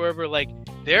got Schwarber, like,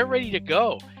 they're ready to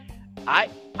go. I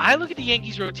look at the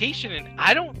Yankees rotation and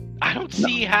I don't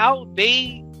see how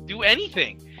they do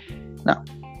anything. No.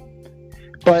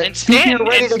 But and Stanton,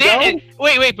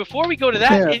 wait, before we go to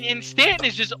that, and Stanton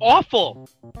is just awful.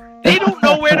 They don't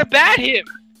know where to bat him.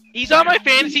 He's on my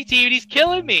fantasy team and he's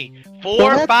killing me.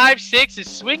 4, 5, 6, his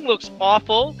swing looks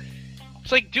awful.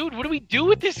 It's like, dude, what do we do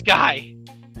with this guy?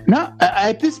 No,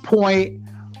 at this point,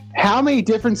 how many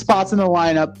different spots in the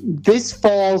lineup? This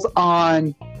falls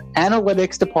on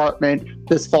analytics department.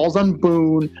 This falls on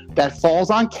Boone. That falls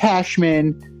on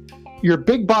Cashman. Your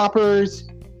big boppers.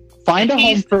 Find a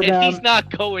home for them. He's not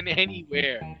going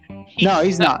anywhere.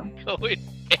 He's not going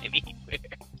anywhere.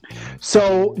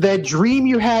 So that dream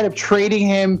you had of trading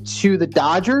him to the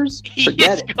Dodgers,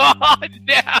 forget it. He's gone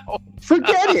now.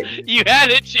 Forget it. You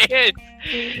had a chance.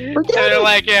 They're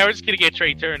like, yeah, we're just gonna get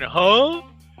Trey Turner. Huh?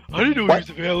 I didn't know he was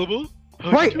available.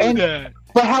 Right,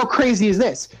 but how crazy is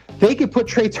this? They could put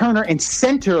Trey Turner in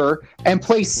center and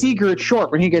play Seager at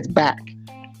short when he gets back.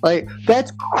 Like,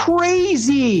 that's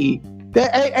crazy.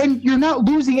 And you're not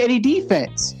losing any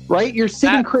defense, right? You're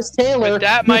sitting Chris Taylor. But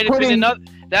that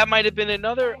might have been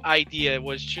another idea,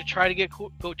 was to try to get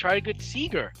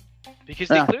Seager, because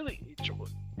they clearly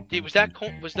was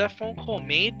that phone call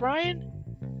made, Brian?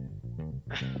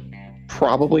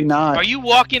 Probably not. Are you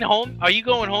walking home? Are you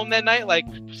going home that night, like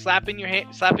slapping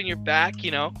your back,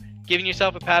 giving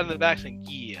yourself a pat on the back, saying,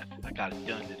 "Yeah, I got it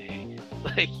done today"?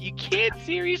 Like, you can't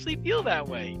seriously feel that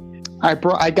way. I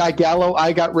got Gallo.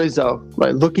 I got Rizzo.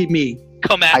 Like, look at me.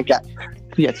 Come at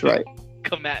me. That's right.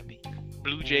 Come at me.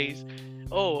 Blue Jays.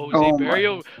 Oh, Jose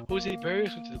Barrios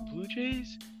went to the Blue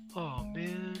Jays. Oh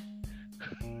man.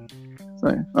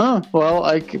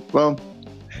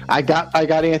 I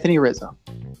got Anthony Rizzo.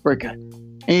 We're good.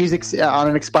 And he's on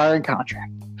an expiring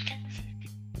contract.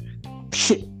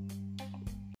 Shit.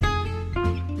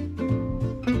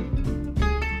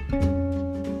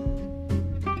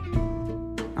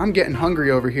 I'm getting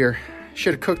hungry over here.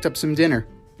 Should have cooked up some dinner.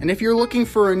 And if you're looking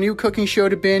for a new cooking show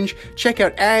to binge, check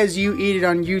out As You Eat It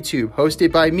on YouTube,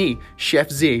 hosted by me,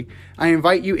 Chef Z. I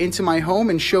invite you into my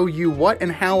home and show you what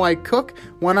and how I cook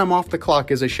when I'm off the clock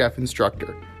as a chef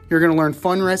instructor. You're going to learn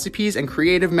fun recipes and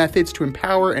creative methods to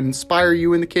empower and inspire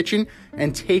you in the kitchen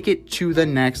and take it to the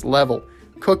next level.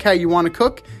 Cook how you want to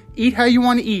cook, eat how you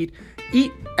want to eat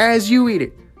as you eat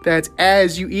it. That's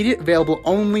As You Eat It, available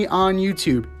only on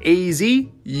YouTube. AZ,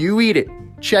 you eat it.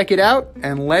 Check it out,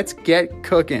 and let's get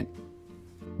cooking.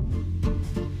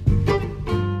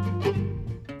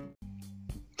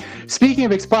 Speaking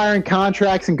of expiring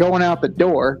contracts and going out the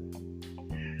door,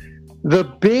 the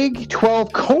Big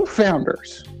 12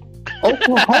 co-founders,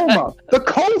 Oklahoma, the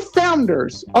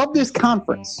co-founders of this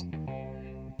conference,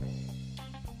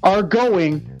 are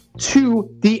going to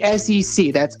the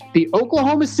SEC. That's the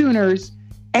Oklahoma Sooners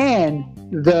and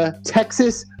the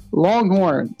Texas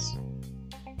Longhorns.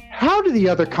 How do the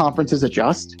other conferences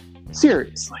adjust?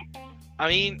 Seriously. I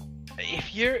mean,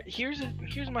 here's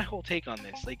my whole take on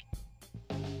this. Like,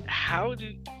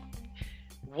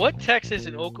 what Texas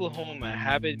and Oklahoma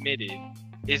have admitted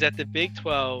is that the Big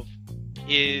 12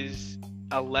 is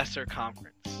a lesser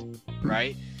conference,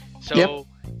 right? So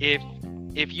if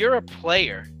you're a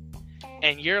player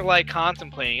and you're like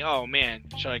contemplating, oh man,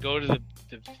 should I go to the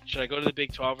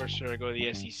Big 12 or should I go to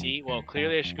the SEC? Well,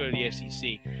 clearly I should go to the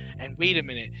SEC. And wait a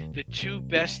minute, the two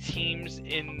best teams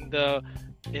in the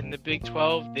Big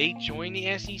 12, they join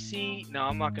the SEC? No,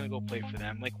 I'm not going to go play for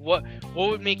them. Like, what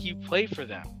would make you play for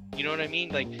them? You know what I mean?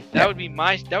 Like, that would be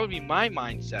my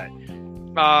mindset.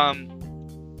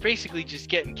 Basically just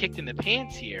getting kicked in the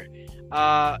pants here.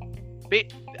 At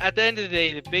the end of the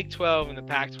day, the Big 12 and the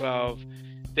Pac-12,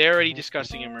 they're already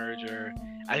discussing a merger.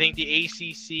 I think the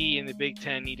ACC and the Big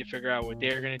 10 need to figure out what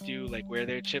they're going to do, like where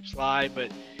their chips lie.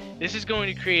 But this is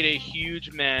going to create a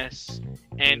huge mess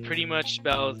and pretty much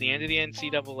spells the end of the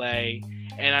NCAA.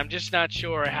 And I'm just not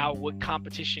sure what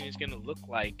competition is going to look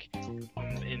like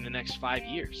in the next 5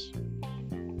 years.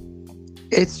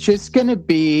 It's just going to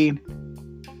be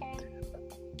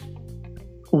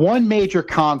one major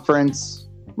conference,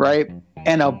 right?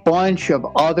 And a bunch of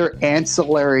other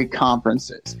ancillary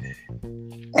conferences.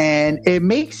 And it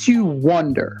makes you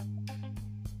wonder,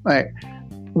 right,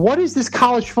 what is this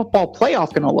college football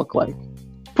playoff going to look like?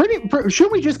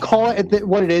 Shouldn't we just call it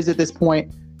what it is at this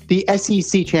point, the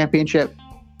SEC championship?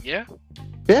 Yeah.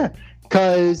 Yeah,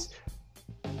 because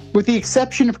with the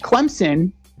exception of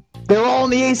Clemson, they're all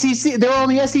in the ACC. They're all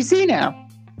in the SEC now.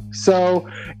 So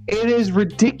it is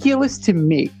ridiculous to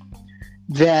me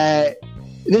that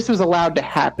this was allowed to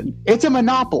happen. It's a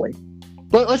monopoly.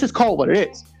 But let's just call it what it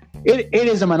is. It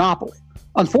is a monopoly.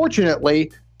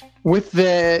 Unfortunately, with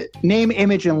the name,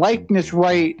 image, and likeness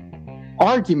right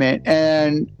argument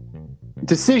and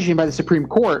decision by the Supreme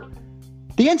Court,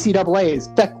 the NCAA is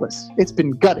feckless. It's been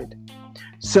gutted.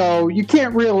 So you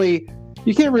can't really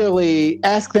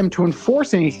ask them to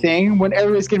enforce anything when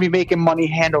everybody's going to be making money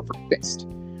hand over fist.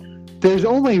 There's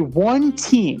only one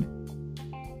team.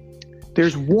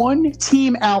 There's one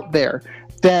team out there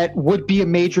that would be a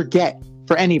major get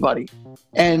for anybody.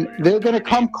 And they're going to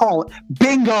come call it.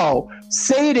 Bingo!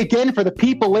 Say it again for the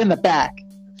people in the back.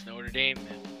 It's Notre Dame,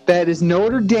 man. That is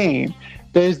Notre Dame.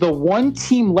 That is the one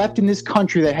team left in this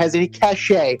country that has any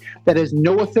cachet, that has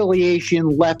no affiliation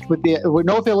with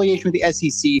the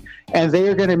SEC, and they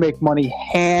are going to make money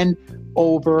hand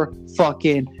over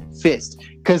fucking fist,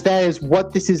 because that is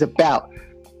what this is about.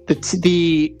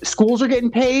 The schools are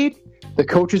getting paid, the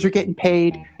coaches are getting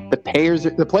paid, the players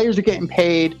are getting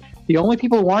paid. The only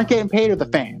people who aren't getting paid are the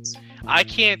fans. I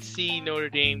can't see Notre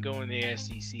Dame going to the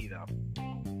SEC though.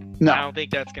 No, I don't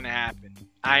think that's going to happen.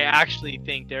 I actually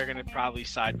think they're going to probably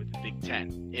side with the Big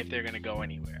Ten if they're going to go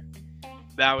anywhere.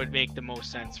 That would make the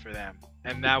most sense for them.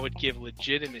 And that would give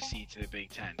legitimacy to the Big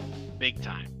Ten, big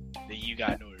time, that you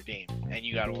got Notre Dame and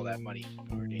you got all that money from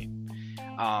Notre Dame.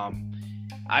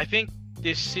 I think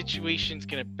this situation's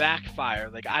going to backfire.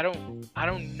 Like, I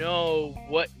don't know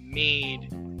what made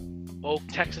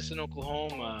Texas and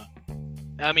Oklahoma.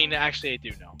 I mean, actually, I do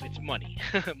know. It's money.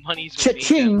 Money's what made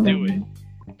them do it.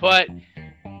 But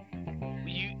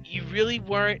you really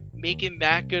weren't making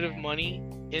that good of money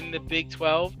in the Big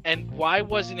 12, and why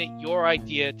wasn't it your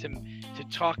idea to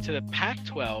talk to the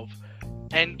Pac-12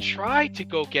 and try to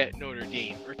go get Notre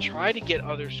Dame or try to get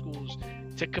other schools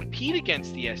to compete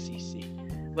against the SEC?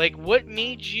 Like, what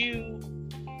made you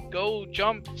go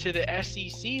jump to the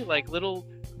SEC like little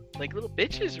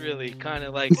bitches, really? Kind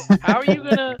of like, how are you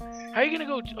gonna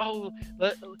go,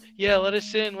 let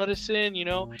us in, you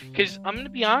know? Because I'm gonna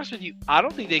be honest with you, I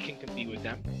don't think they can compete with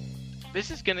them. This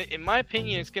is gonna, in my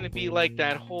opinion, it's gonna be like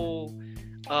that whole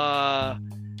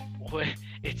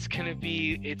it's gonna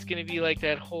be like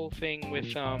that whole thing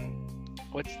with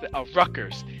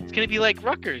Rutgers. It's gonna be like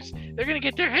Rutgers. They're gonna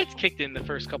get their heads kicked in the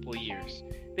first couple of years.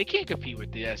 They can't compete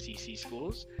with the SEC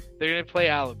schools. They're gonna play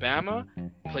Alabama,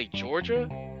 play Georgia.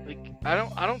 Like, I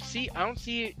don't see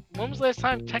it. When was the last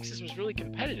time Texas was really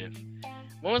competitive?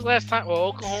 When was the last time? Well,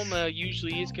 Oklahoma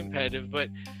usually is competitive, but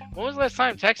when was the last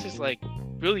time Texas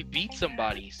really beat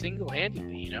somebody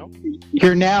single-handedly? You know,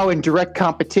 you're now in direct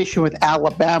competition with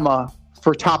Alabama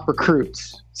for top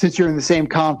recruits since you're in the same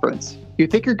conference. You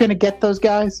think you're going to get those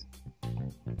guys?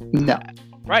 No.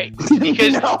 Right,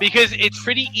 because because it's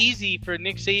pretty easy for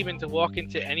Nick Saban to walk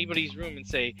into anybody's room and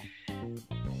say,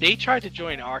 they tried to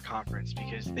join our conference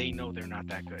because they know they're not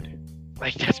that good.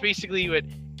 Like, that's basically what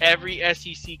every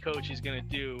SEC coach is going to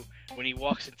do when he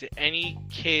walks into any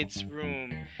kid's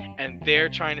room and they're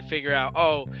trying to figure out,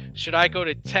 oh, should I go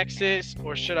to Texas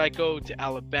or should I go to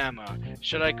Alabama?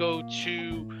 Should I go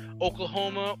to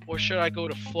Oklahoma or should I go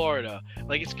to Florida?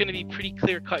 Like, it's going to be pretty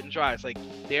clear cut and dry. It's like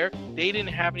they didn't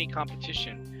have any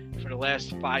competition for the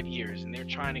last 5 years, and they're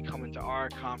trying to come into our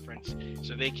conference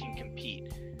so they can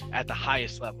compete at the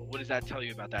highest level. What does that tell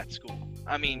you about that school?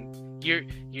 I mean, you're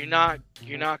not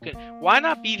gonna. Why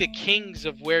not be the kings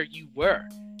of where you were?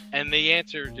 And the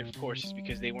answer, of course, is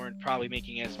because they weren't probably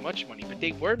making as much money, but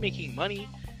they were making money.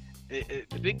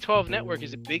 The Big 12 network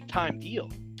is a big time deal.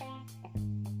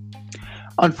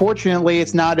 Unfortunately,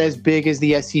 it's not as big as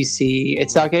the SEC.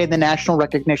 It's not getting the national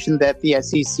recognition that the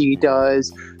SEC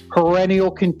does.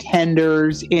 Perennial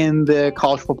contenders in the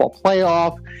college football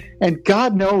playoff, and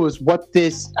God knows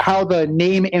how the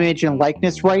name, image, and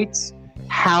likeness rights,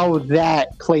 how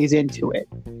that plays into it.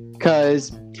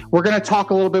 Because we're going to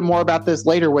talk a little bit more about this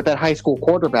later with that high school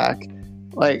quarterback.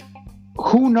 Like,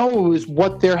 who knows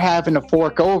what they're having to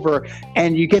fork over,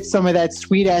 and you get some of that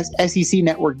sweet ass SEC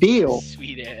network deal.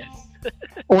 Sweet ass.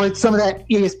 Or it's some of that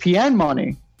ESPN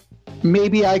money.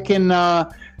 Maybe I can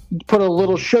put a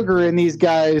little sugar in these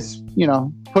guys,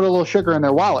 put a little sugar in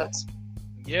their wallets.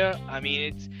 Yeah, I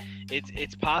mean,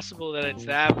 it's possible that it's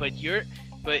that, but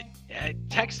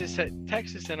Texas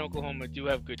and Oklahoma do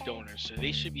have good donors, so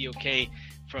they should be okay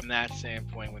from that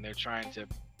standpoint when they're trying to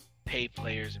pay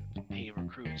players and pay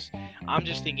recruits. I'm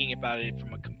just thinking about it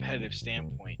from a competitive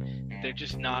standpoint. They're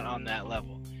just not on that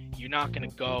level. You're not going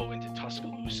to go into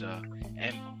Tuscaloosa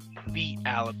and beat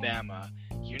Alabama.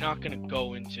 You're not going to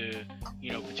go into,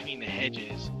 between the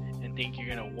hedges and think you're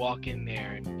going to walk in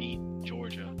there and beat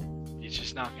Georgia. It's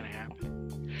just not going to happen.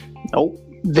 Nope.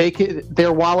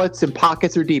 Their wallets and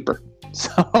pockets are deeper.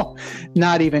 So,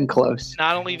 not even close.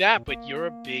 Not only that, but you're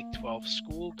a Big 12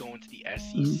 school going to the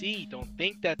SEC. Mm-hmm. Don't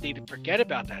think that they forget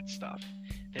about that stuff.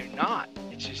 They're not.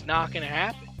 It's just not going to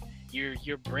happen.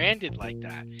 You're branded like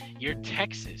that. You're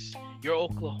Texas. You're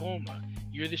Oklahoma.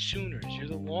 You're the Sooners. You're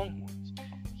the Longhorns.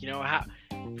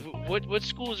 What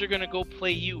schools are going to go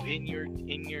play you in your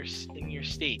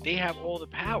state? They have all the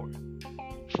power.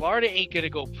 Florida ain't going to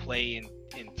go play in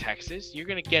Texas. You're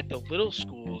going to get the little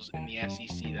schools in the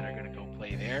SEC that are going to go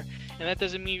play there, and that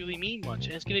doesn't really mean much.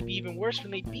 And it's going to be even worse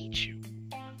when they beat you.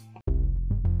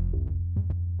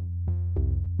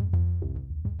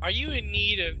 Are you in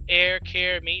need of air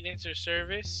care maintenance or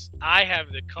service? I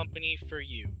have the company for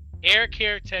you. Air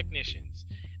Care Technicians.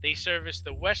 They service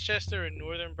the Westchester and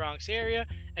Northern Bronx area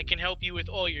and can help you with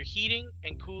all your heating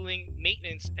and cooling,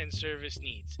 maintenance, and service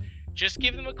needs. Just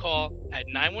give them a call at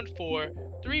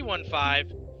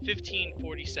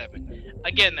 914-315-1547.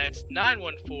 Again, that's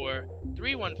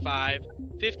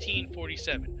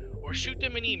 914-315-1547. Or shoot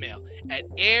them an email at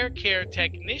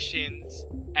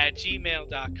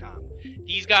aircaretechnicians@gmail.com.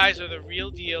 These guys are the real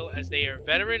deal, as they are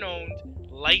veteran-owned,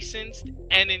 licensed,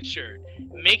 and insured.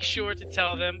 Make sure to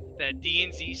tell them that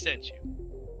D&Z sent you.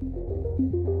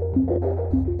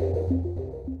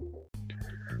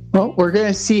 Well, we're going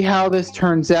to see how this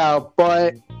turns out,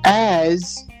 but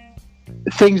as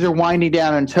things are winding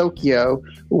down in Tokyo,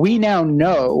 we now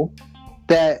know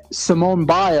that Simone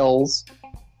Biles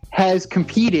has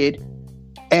competed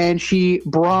and she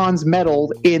bronze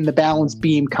medaled in the balance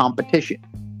beam competition.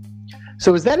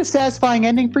 So is that a satisfying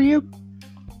ending for you?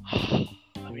 I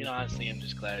mean, honestly, I'm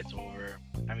just glad it's over.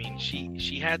 I mean,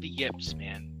 she had the yips,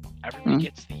 man. Everybody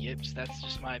gets the yips. That's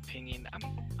just my opinion.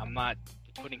 I'm not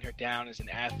putting her down as an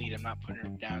athlete. I'm not putting her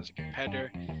down as a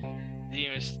competitor.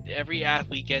 Every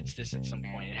athlete gets this at some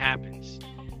point. It happens.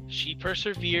 She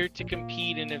persevered to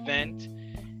compete in an event,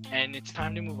 and it's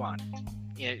time to move on.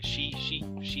 Yeah, she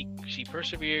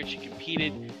persevered. She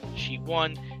competed. She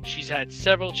won. She's had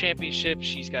several championships.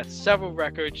 She's got several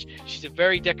records. She's a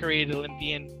very decorated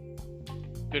Olympian.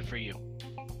 Good for you.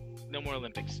 No more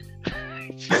Olympics.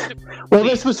 Well,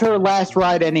 this was her last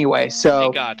ride anyway, so.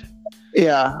 Thank God.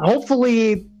 Yeah,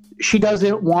 hopefully she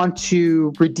doesn't want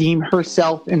to redeem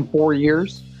herself in 4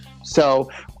 years. So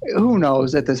who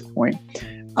knows at this point.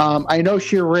 I know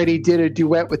she already did a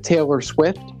duet with Taylor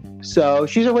Swift. So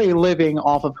she's already living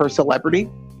off of her celebrity.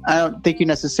 I don't think you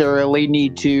necessarily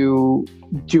need to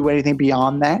do anything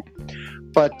beyond that.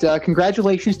 But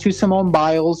congratulations to Simone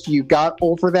Biles. You got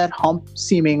over that hump,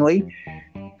 seemingly.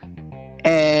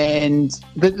 And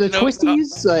the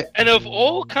twisties... and of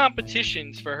all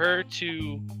competitions for her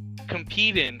to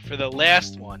compete in for the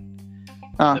last one,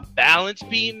 the balance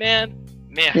beam, man,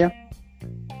 yeah.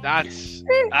 That's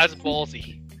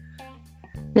ballsy.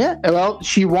 Yeah, well,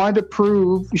 she wanted to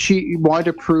prove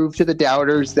to the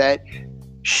doubters that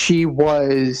she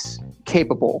was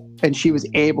capable and she was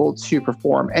able to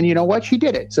perform. And you know what? She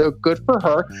did it. So good for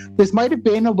her. This might have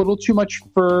been a little too much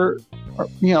for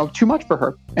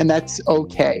her, and that's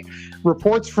okay.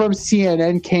 Reports from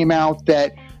CNN came out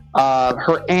that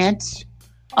her aunt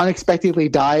unexpectedly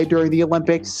died during the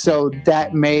Olympics, so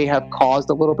that may have caused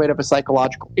a little bit of a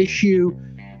psychological issue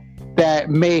that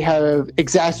may have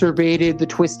exacerbated the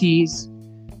twisties.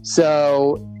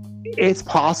 So it's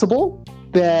possible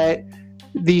that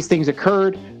these things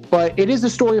occurred, but it is a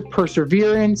story of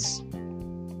perseverance.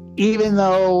 Even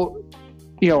though,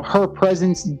 her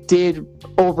presence did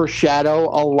overshadow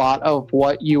a lot of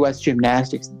what U.S.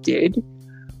 gymnastics did,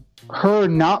 her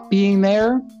not being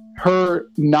there, her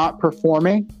not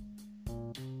performing,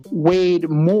 weighed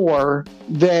more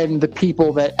than the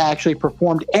people that actually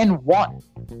performed and won.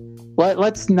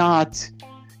 Let's not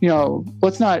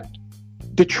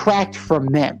detract from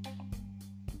them.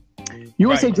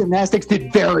 USA Gymnastics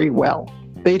did very well.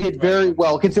 They did very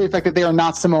well, considering the fact that they are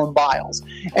not Simone Biles.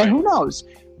 And who knows?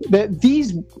 That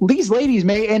these ladies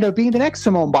may end up being the next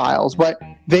Simone Biles, but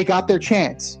they got their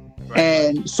chance. Right.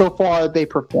 And so far, they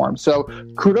performed. So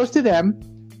kudos to them.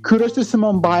 Kudos to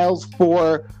Simone Biles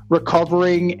for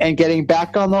recovering and getting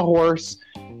back on the horse.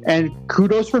 And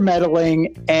kudos for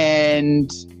medaling.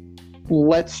 And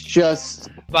let's just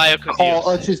via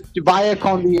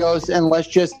con Dios, and let's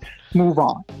just move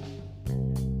on.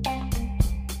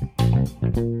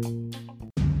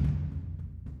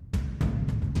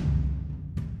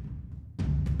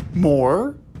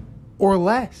 More or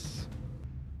less?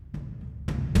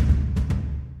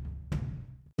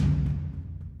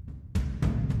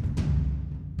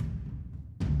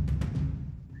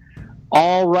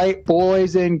 All right,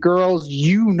 boys and girls,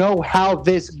 you know how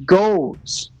this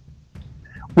goes.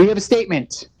 We have a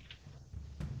statement.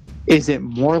 Is it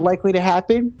more likely to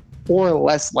happen or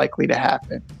less likely to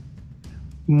happen?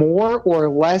 More or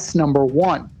less, number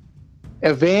one.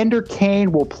 Evander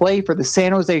Kane will play for the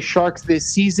San Jose Sharks this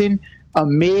season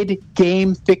amid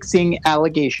game-fixing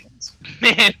allegations.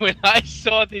 Man, when I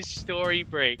saw this story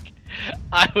break,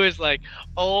 I was like,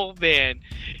 oh man,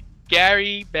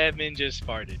 Gary Bettman just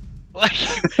farted.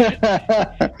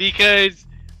 Because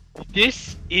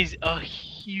this is a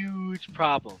huge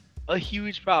problem. A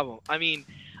huge problem. I mean,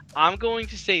 I'm going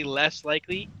to say less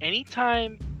likely.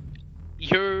 Anytime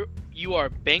you are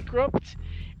bankrupt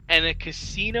and a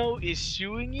casino is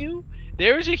suing you,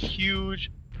 there is a huge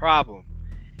problem.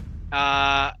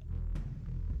 Gary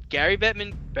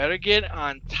Bettman better get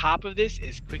on top of this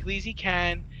as quickly as he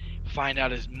can, find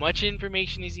out as much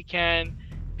information as he can,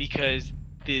 because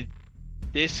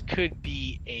this could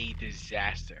be a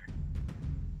disaster.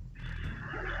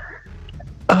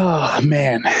 Oh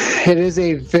man, it is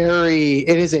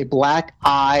a black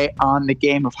eye on the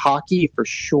game of hockey for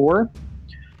sure.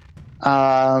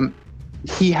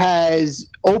 He has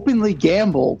openly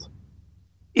gambled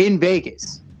in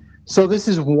Vegas. So this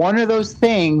is one of those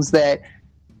things that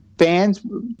fans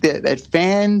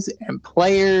and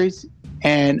players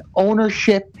and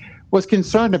ownership was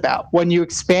concerned about when you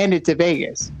expanded to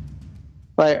Vegas.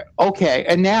 Like, okay,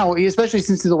 and now, especially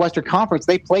since the Western Conference,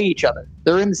 they play each other.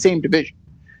 They're in the same division.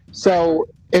 So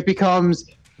it becomes,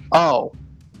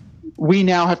 we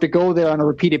now have to go there on a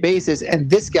repeated basis, and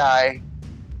this guy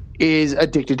is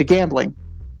addicted to gambling.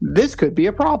 This could be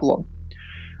a problem.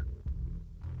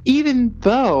 Even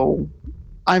though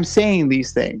I'm saying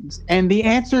these things, and the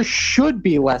answer should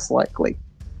be less likely,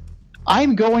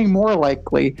 I'm going more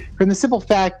likely from the simple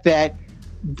fact that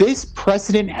this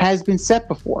precedent has been set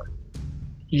before.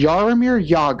 Jaromir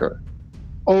Jagr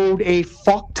owed a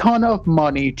fuck ton of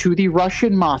money to the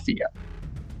Russian mafia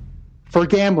for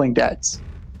gambling debts,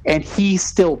 and he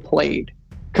still played.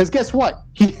 Because guess what?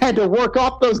 He had to work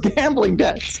off those gambling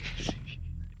debts.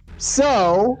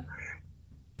 So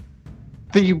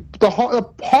the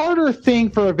harder thing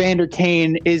for Evander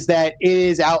Kane is that it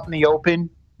is out in the open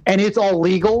and it's all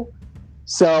legal.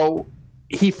 So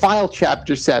he filed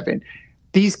Chapter 7.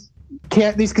 These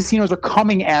casinos are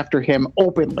coming after him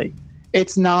openly.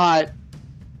 It's not,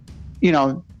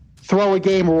 throw a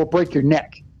game or we'll break your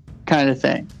neck kind of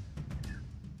thing.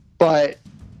 But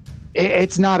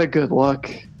it's not a good look.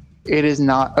 It is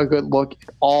not a good look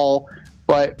at all.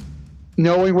 But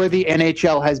knowing where the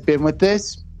NHL has been with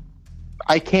this,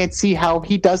 I can't see how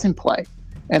he doesn't play.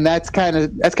 And that's kind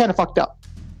of fucked up,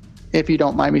 if you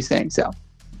don't mind me saying so.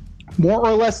 More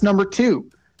or less, number 2,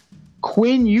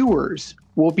 Quinn Ewers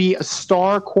will be a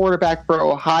star quarterback for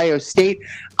Ohio State.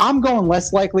 I'm going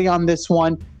less likely on this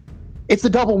one. It's a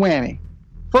double whammy.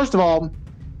 First of all,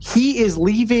 he is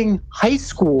leaving high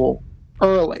school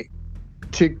early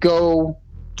to go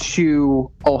to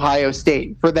Ohio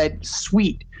State for that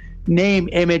sweet name,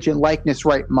 image, and likeness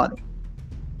right money.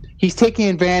 He's taking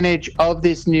advantage of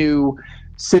this new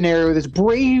scenario, this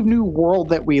brave new world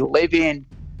that we live in.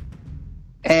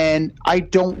 And I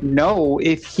don't know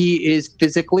if he is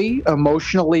physically,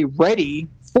 emotionally ready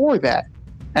for that.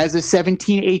 As a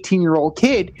 17, 18-year-old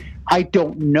kid, I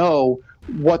don't know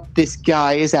what this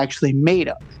guy is actually made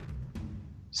of.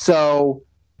 So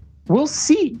we'll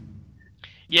see.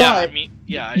 Yeah, but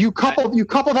you couple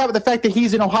that with the fact that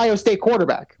he's an Ohio State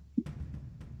quarterback.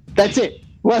 That's it.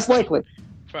 Less likely.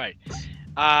 Right.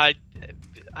 I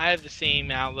have the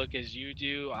same outlook as you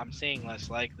do. I'm saying less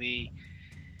likely.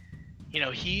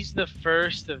 He's the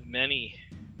first of many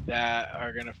that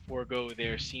are going to forego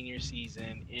their senior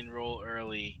season, enroll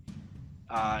early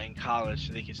in college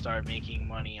so they can start making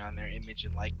money on their image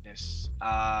and likeness.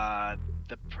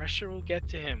 The pressure will get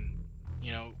to him.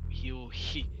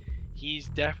 He's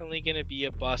definitely going to be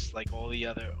a bust like all the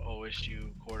other OSU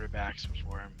quarterbacks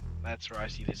before him. That's where I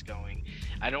see this going.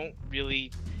 I don't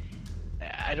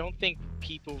think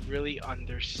people really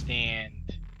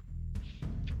understand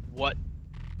what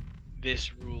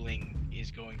this ruling is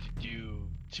going to do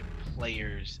to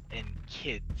players and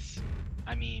kids.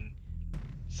 I mean,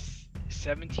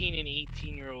 17 and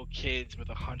 18-year-old kids with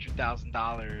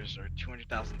 $100,000 or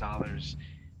 $200,000,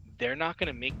 they're not going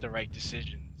to make the right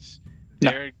decisions.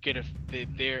 They're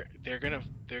gonna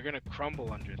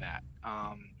crumble under that.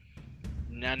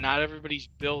 Not everybody's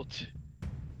built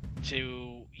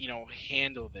to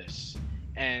handle this,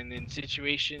 and in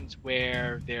situations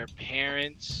where their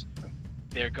parents,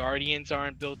 their guardians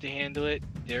aren't built to handle it,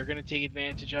 they're gonna take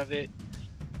advantage of it.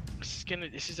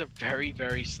 This is a very,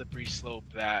 very slippery slope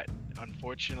that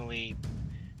unfortunately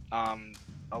a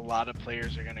lot of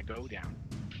players are gonna go down.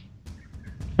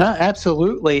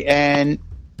 Absolutely, and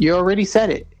you already said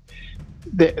it.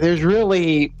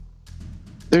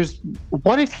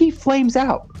 What if he flames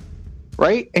out,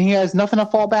 right? And he has nothing to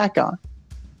fall back on.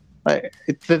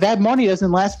 That money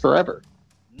doesn't last forever.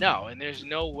 No, and there's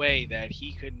no way that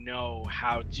he could know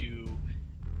how to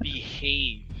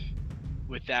behave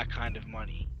with that kind of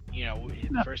money.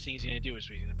 The first thing he's going to do is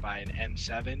he's going to buy an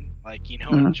M7. What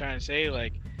I'm trying to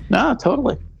say? No,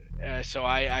 totally. So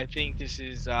I think this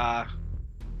is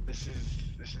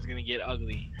going to get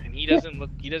ugly, and he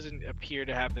doesn't appear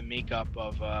to have the makeup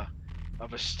of a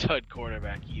stud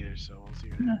quarterback either. So we'll see.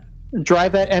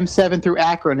 Drive that M7 through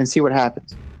Akron and see what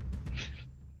happens.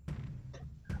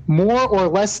 More or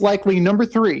less likely, number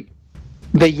 3,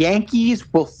 the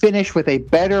Yankees will finish with a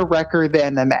better record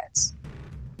than the Mets.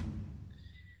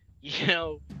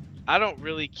 I don't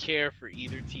really care for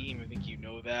either team. I think you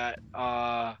know that.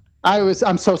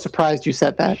 I'm so surprised you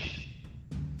said that.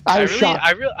 I was shocked.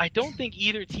 I don't think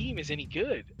either team is any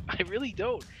good. I really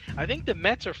don't. I think the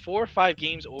Mets are 4 or 5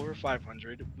 games over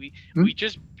 500. We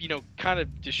just kind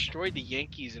of destroyed the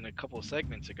Yankees in a couple of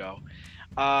segments ago.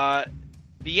 The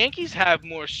Yankees have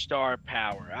more star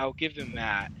power. I'll give them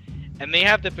that, and they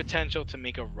have the potential to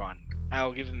make a run.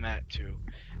 I'll give them that too.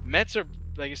 Mets are,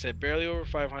 like I said, barely over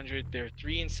 500. They're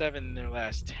 3-7 in their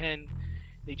last 10.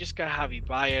 They just got Javi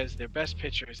Baez. Their best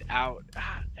pitcher is out.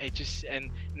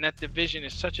 And that division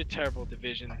is such a terrible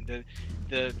division.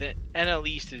 The NL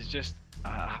East is just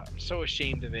I'm so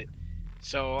ashamed of it.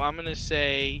 So I'm gonna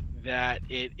say that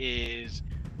it is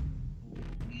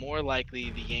more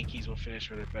likely the Yankees will finish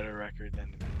with a better record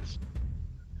than the Mets.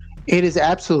 It is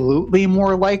absolutely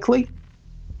more likely,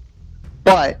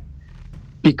 but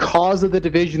because of the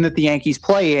division that the Yankees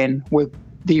play in with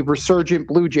the resurgent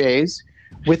Blue Jays,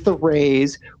 with the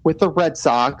Rays, with the Red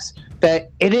Sox,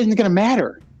 that it isn't going to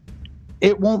matter.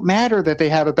 It won't matter that they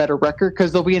have a better record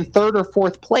because they'll be in 3rd or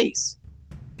 4th place.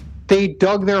 They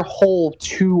dug their hole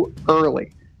too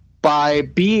early by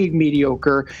being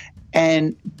mediocre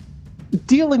and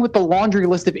dealing with the laundry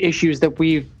list of issues that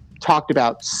we've talked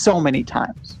about so many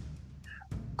times.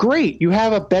 Great, you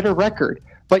have a better record,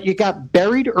 but you got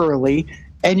buried early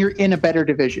and you're in a better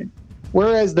division.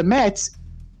 Whereas the Mets,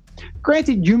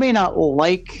 granted, you may not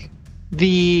like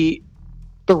the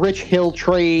Rich Hill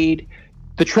trade,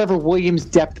 the Trevor Williams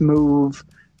depth move.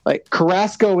 Like,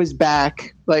 Carrasco is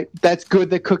back. Like, that's good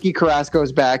that Cookie Carrasco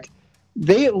is back.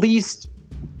 They at least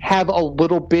have a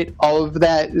little bit of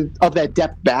that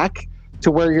depth back to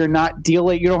where you're not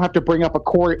dealing. You don't have to bring up a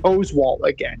Corey Oswalt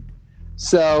again.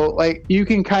 So, like, you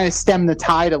can kind of stem the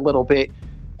tide a little bit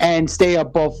and stay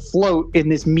above float in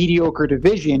this mediocre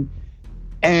division,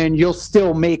 and you'll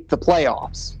still make the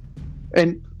playoffs.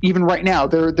 And even right now,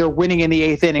 they're winning in the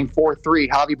 8th inning, 4-3.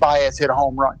 Javi Baez hit a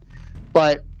home run.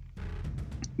 But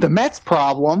the Mets'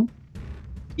 problem,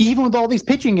 even with all these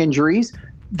pitching injuries,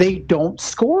 they don't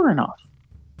score enough.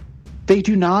 They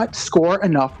do not score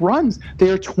enough runs. They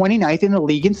are 29th in the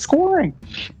league in scoring.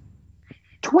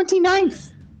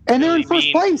 29th. And they're in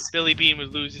first place. Billy Bean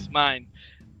would lose his mind.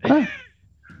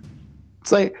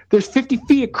 It's like there's 50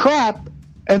 feet of crap,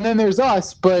 and then there's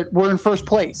us, but we're in first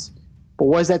place. But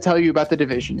what does that tell you about the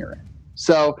division you're in?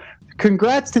 So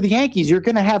congrats to the Yankees. You're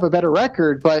going to have a better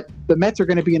record, but the Mets are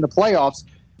going to be in the playoffs.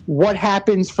 What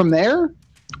happens from there?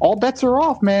 All bets are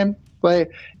off, man. But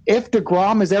if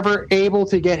DeGrom is ever able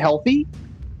to get healthy,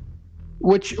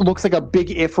 which looks like a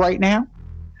big if right now,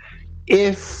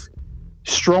 if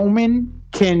Stroman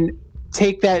can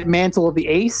take that mantle of the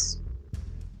ace,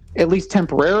 at least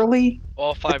temporarily.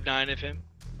 All 5'9" of him.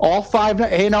 All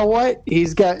 5'9". You know what?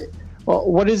 He's got,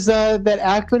 what is that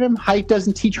acronym? Height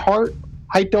doesn't teach heart.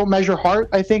 Height don't measure heart,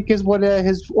 I think is what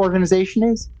his organization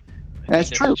is. And that's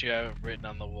true. What you have written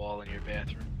on the wall in your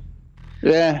bathroom.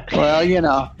 Yeah, well,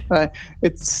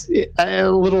 it's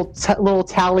little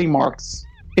tally marks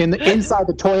inside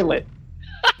the toilet.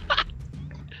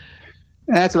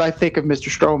 And that's what I think of Mr.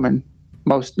 Stroman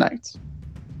most nights.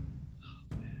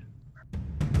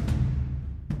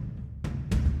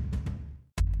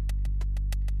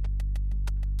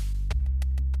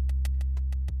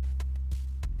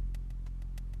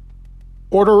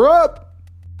 Order up!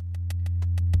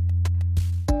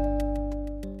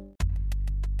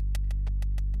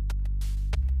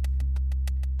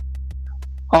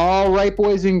 All right,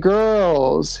 boys and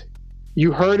girls,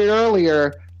 you heard it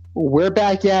earlier. We're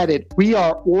back at it. We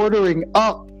are ordering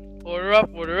up. Order up,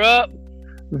 order up.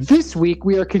 This week,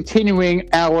 we are continuing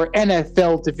our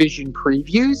NFL division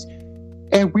previews,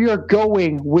 and we are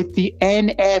going with the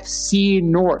NFC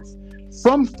North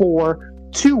from 4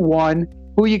 to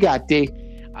 1. Who you got, D?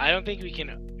 I don't think we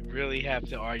can really have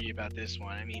to argue about this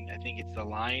one. I mean, I think it's the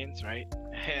Lions, right?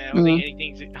 I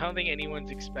don't think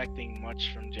anyone's expecting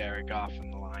much from Jared Goff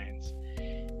and the Lions.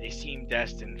 They seem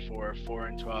destined for a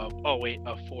 4-12. Oh wait,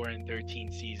 a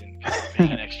 4-13 season because they're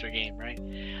playing an extra game, right?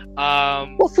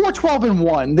 Well,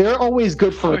 4-12-1. They're always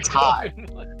good for a tie.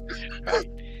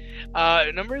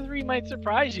 Right. Number 3 might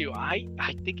surprise you. I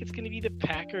think it's going to be the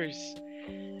Packers.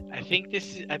 I think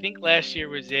last year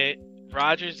was it.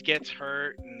 Rodgers gets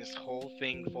hurt and this whole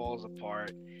thing falls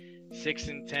apart.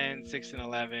 6-10,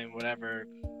 6-11, whatever,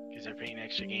 because they're playing an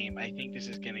extra game. I think this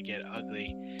is going to get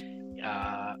ugly.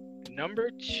 Number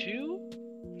 2,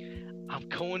 I'm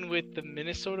going with the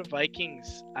Minnesota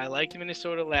Vikings. I liked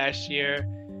Minnesota last year.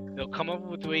 They'll come up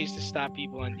with ways to stop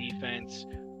people on defense.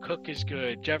 Cook is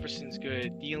good. Jefferson's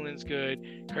good. Thielen's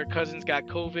good. Kirk Cousins got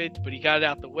COVID, but he got it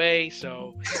out the way.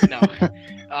 So, no.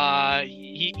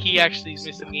 He actually is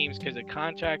missing games because of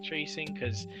contract tracing,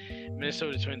 because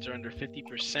Minnesota Twins are under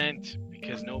 50%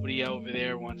 because nobody over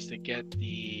there wants to get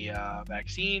the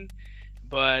vaccine.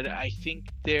 But I think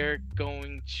they're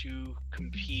going to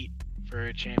compete for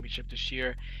a championship this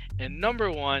year. And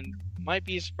number 1 might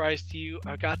be a surprise to you.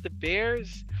 I got the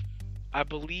Bears. I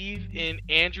believe in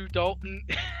Andrew Dalton,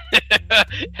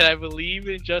 and I believe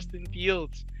in Justin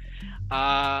Fields.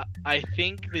 I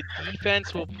think the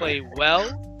defense will play well.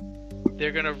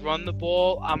 They're going to run the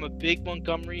ball. I'm a big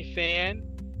Montgomery fan.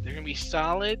 They're going to be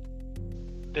solid.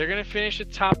 They're going to finish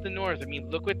atop the North. I mean,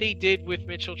 look what they did with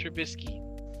Mitchell Trubisky.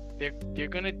 They're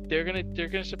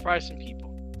gonna surprise some people.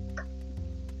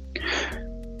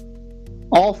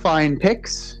 All fine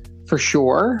picks for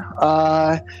sure.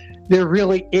 There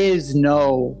really is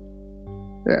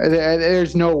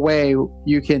there's no way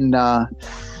you can say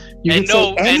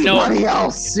anybody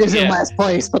else is in last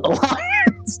place but the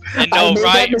Lions. I made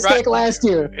that mistake last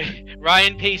year.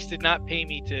 Ryan Pace did not pay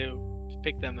me to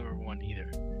pick them number 1 either.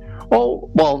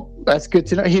 Oh, well, that's good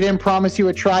to know. He didn't promise you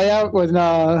a tryout when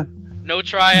no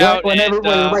tryout when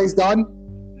everybody's done.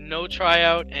 No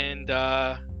tryout and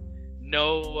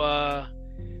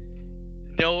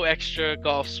no extra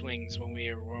golf swings when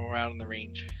we're out on the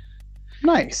range.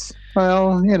 Nice.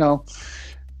 Well,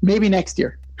 maybe next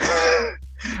year.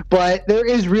 But there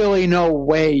is really no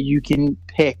way you can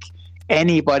pick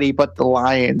anybody but the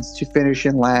Lions to finish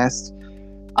in last.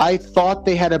 I thought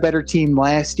they had a better team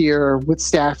last year with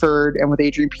Stafford and with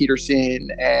Adrian Peterson,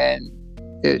 and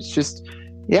it's just,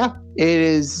 it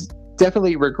is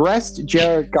definitely regressed.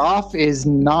 Jared Goff is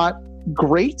not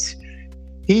great.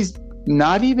 He's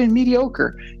not even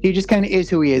mediocre. He just kind of is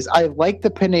who he is. I like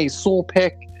the Penei Sewell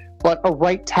pick, but a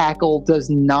right tackle does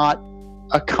not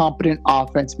a competent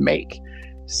offense make.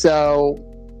 So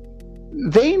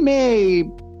they may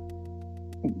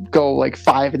go like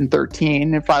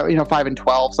 5-13 and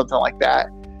 5-12, something like that.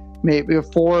 Maybe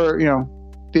before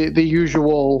the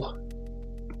usual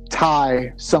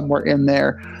tie somewhere in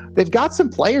there. they've got some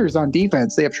players on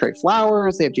defense. They have Trey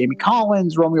Flowers, they have Jamie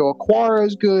Collins, Romeo Okwara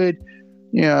is good.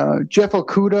 You know, Jeff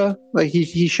Okuda, like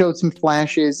he showed some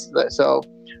flashes. So,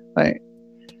 like,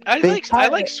 I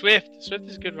like Swift. Swift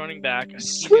is a good running back.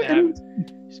 He's a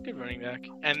good running back.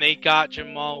 And they got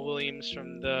Jamal Williams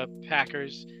from the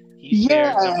Packers. He's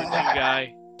their number 2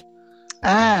 guy.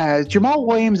 Jamal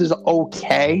Williams is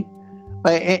okay,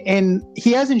 and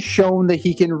he hasn't shown that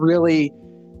he can really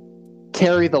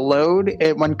carry the load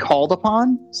when called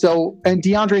upon. So, and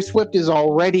DeAndre Swift has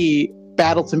already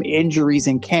battled some injuries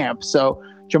in camp. So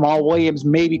Jamal Williams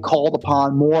may be called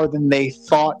upon more than they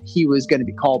thought he was going to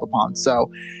be called upon.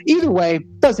 So either way,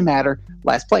 doesn't matter.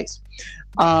 Last place.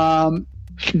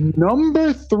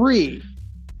 Number 3.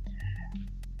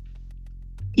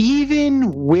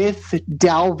 Even with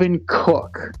Dalvin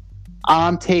Cook,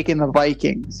 I'm taking the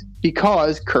Vikings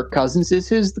because Kirk Cousins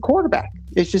is the quarterback.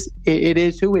 It's just, it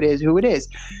is who it is.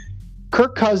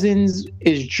 Kirk Cousins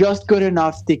is just good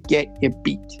enough to get you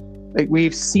beat. Like,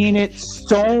 we've seen it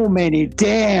so many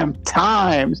damn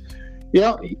times. You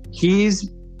know, he's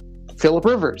Phillip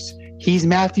Rivers. He's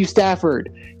Matthew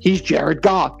Stafford. He's Jared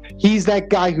Goff. He's that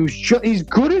guy he's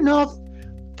good enough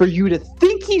for you to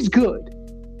think he's good.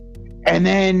 And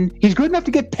then he's good enough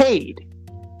to get paid.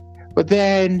 But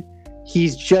then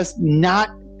he's just not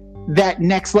that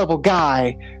next level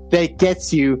guy that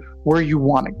gets you where you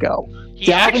want to go.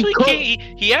 He actually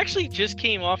just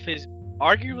came off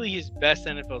arguably his best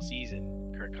NFL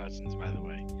season, Kirk Cousins, by the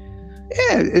way.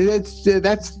 Yeah,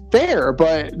 that's fair,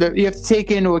 but you have to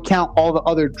take into account all the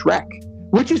other dreck,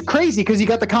 which is crazy because he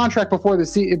got the contract before the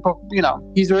season. You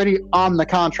know, he's already on the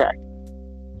contract.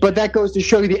 But that goes to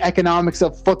show you the economics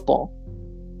of football.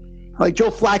 Like, Joe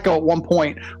Flacco at one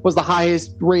point was the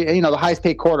highest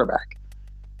paid quarterback.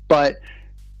 But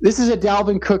this is a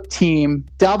Dalvin Cook team.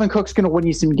 Dalvin Cook's going to win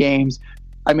you some games.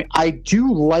 I mean, I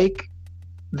do like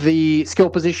the skill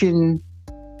position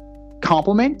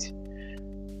complement.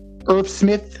 Irv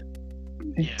Smith,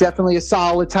 definitely a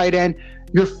solid tight end.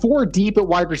 You're 4 deep at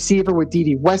wide receiver with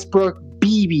Dede Westbrook,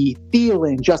 Beebe,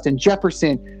 Thielen, Justin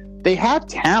Jefferson. They have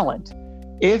talent.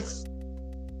 If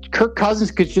Kirk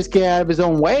Cousins could just get out of his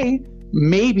own way,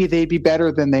 maybe they'd be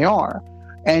better than they are.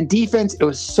 And defense, it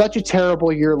was such a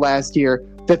terrible year last year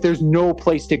that there's no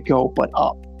place to go but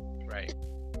up. Right.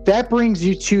 That brings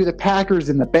you to the Packers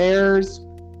and the Bears.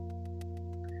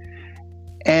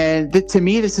 And to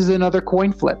me, this is another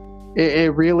coin flip.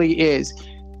 It really is.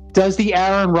 Does the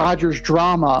Aaron Rodgers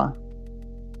drama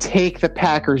take the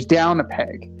Packers down a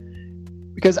peg?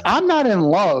 Because I'm not in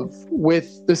love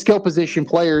with the skill position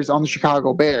players on the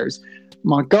Chicago Bears.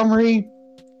 Montgomery,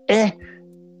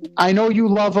 I know you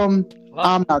love him.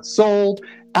 I'm not sold.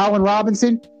 Allen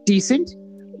Robinson, decent.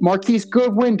 Marquise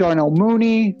Goodwin, Darnell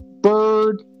Mooney,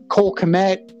 Bird, Cole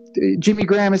Kmet, Jimmy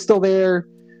Graham is still there.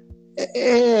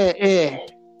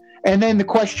 And then the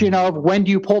question of, when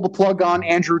do you pull the plug on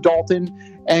Andrew Dalton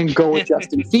and go with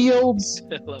Justin Fields?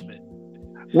 I love it.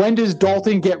 When does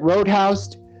Dalton get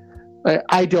roadhoused?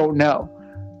 I don't know.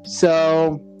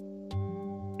 So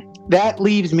that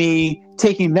leaves me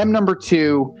taking them number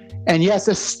 2. And yes,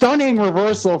 a stunning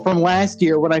reversal from last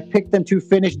year when I picked them to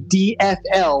finish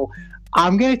DFL.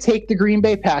 I'm going to take the Green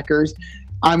Bay Packers.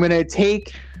 I'm going to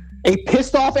take a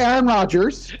pissed off Aaron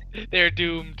Rodgers. They're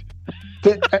doomed.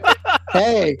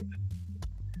 Hey,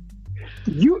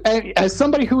 you, as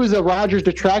somebody who is a Rodgers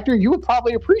detractor, you would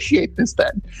probably appreciate this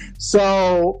then.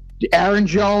 So Aaron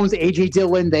Jones, AJ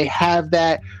Dillon, they have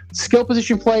that skill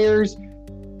position players,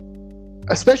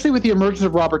 especially with the emergence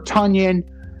of Robert Tonyan.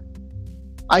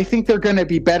 I think they're going to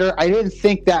be better. I didn't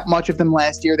think that much of them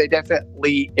last year. They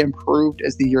definitely improved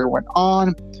as the year went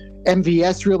on.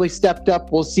 MVS really stepped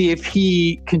up. We'll see if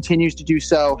he continues to do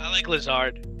so. I like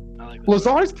Lazard.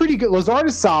 Lazard's pretty good. Lazard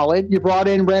is solid. You brought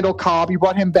in Randall Cobb. You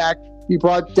brought him back. You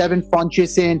brought Devin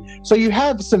Funchess in. So you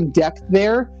have some depth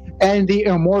there. And the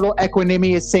immortal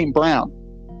equanimous St. Brown.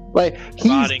 Like,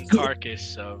 he's rotting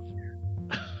carcass of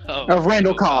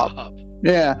Randall Cobb.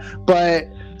 Yeah, but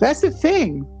that's the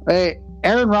thing.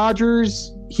 Aaron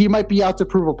Rodgers, he might be out to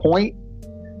prove a point.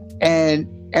 And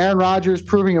Aaron Rodgers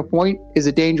proving a point is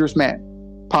a dangerous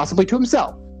man. Possibly to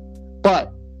himself.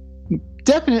 But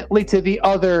definitely to the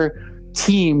other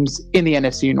teams in the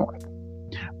NFC North.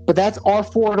 But that's our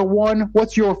 4-1.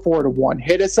 What's your 4-1?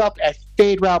 Hit us up at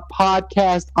Fade Route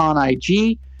Podcast on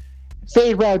IG,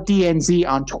 Fade Route DNZ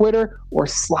on Twitter, or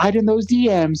slide in those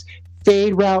DMs,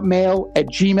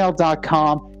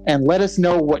 faderoutemail@gmail.com, and let us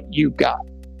know what you got.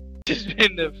 This has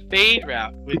been the Fade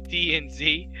Route with D and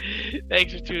Z.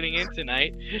 Thanks for tuning in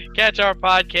tonight. Catch our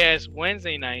podcast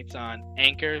Wednesday nights on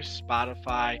Anchor,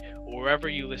 Spotify, or wherever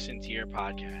you listen to your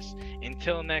podcasts.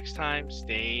 Until next time,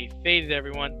 stay faded,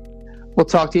 everyone. We'll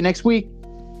talk to you next week.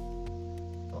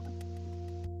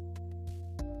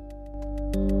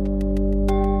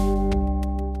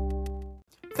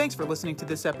 Thanks for listening to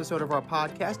this episode of our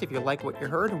podcast. If you like what you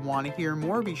heard and want to hear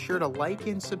more, be sure to like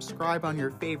and subscribe on your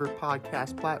favorite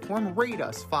podcast platform. Rate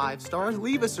us 5 stars,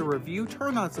 leave us a review,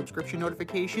 turn on subscription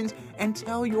notifications, and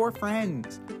tell your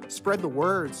friends. Spread the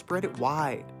word, spread it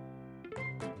wide.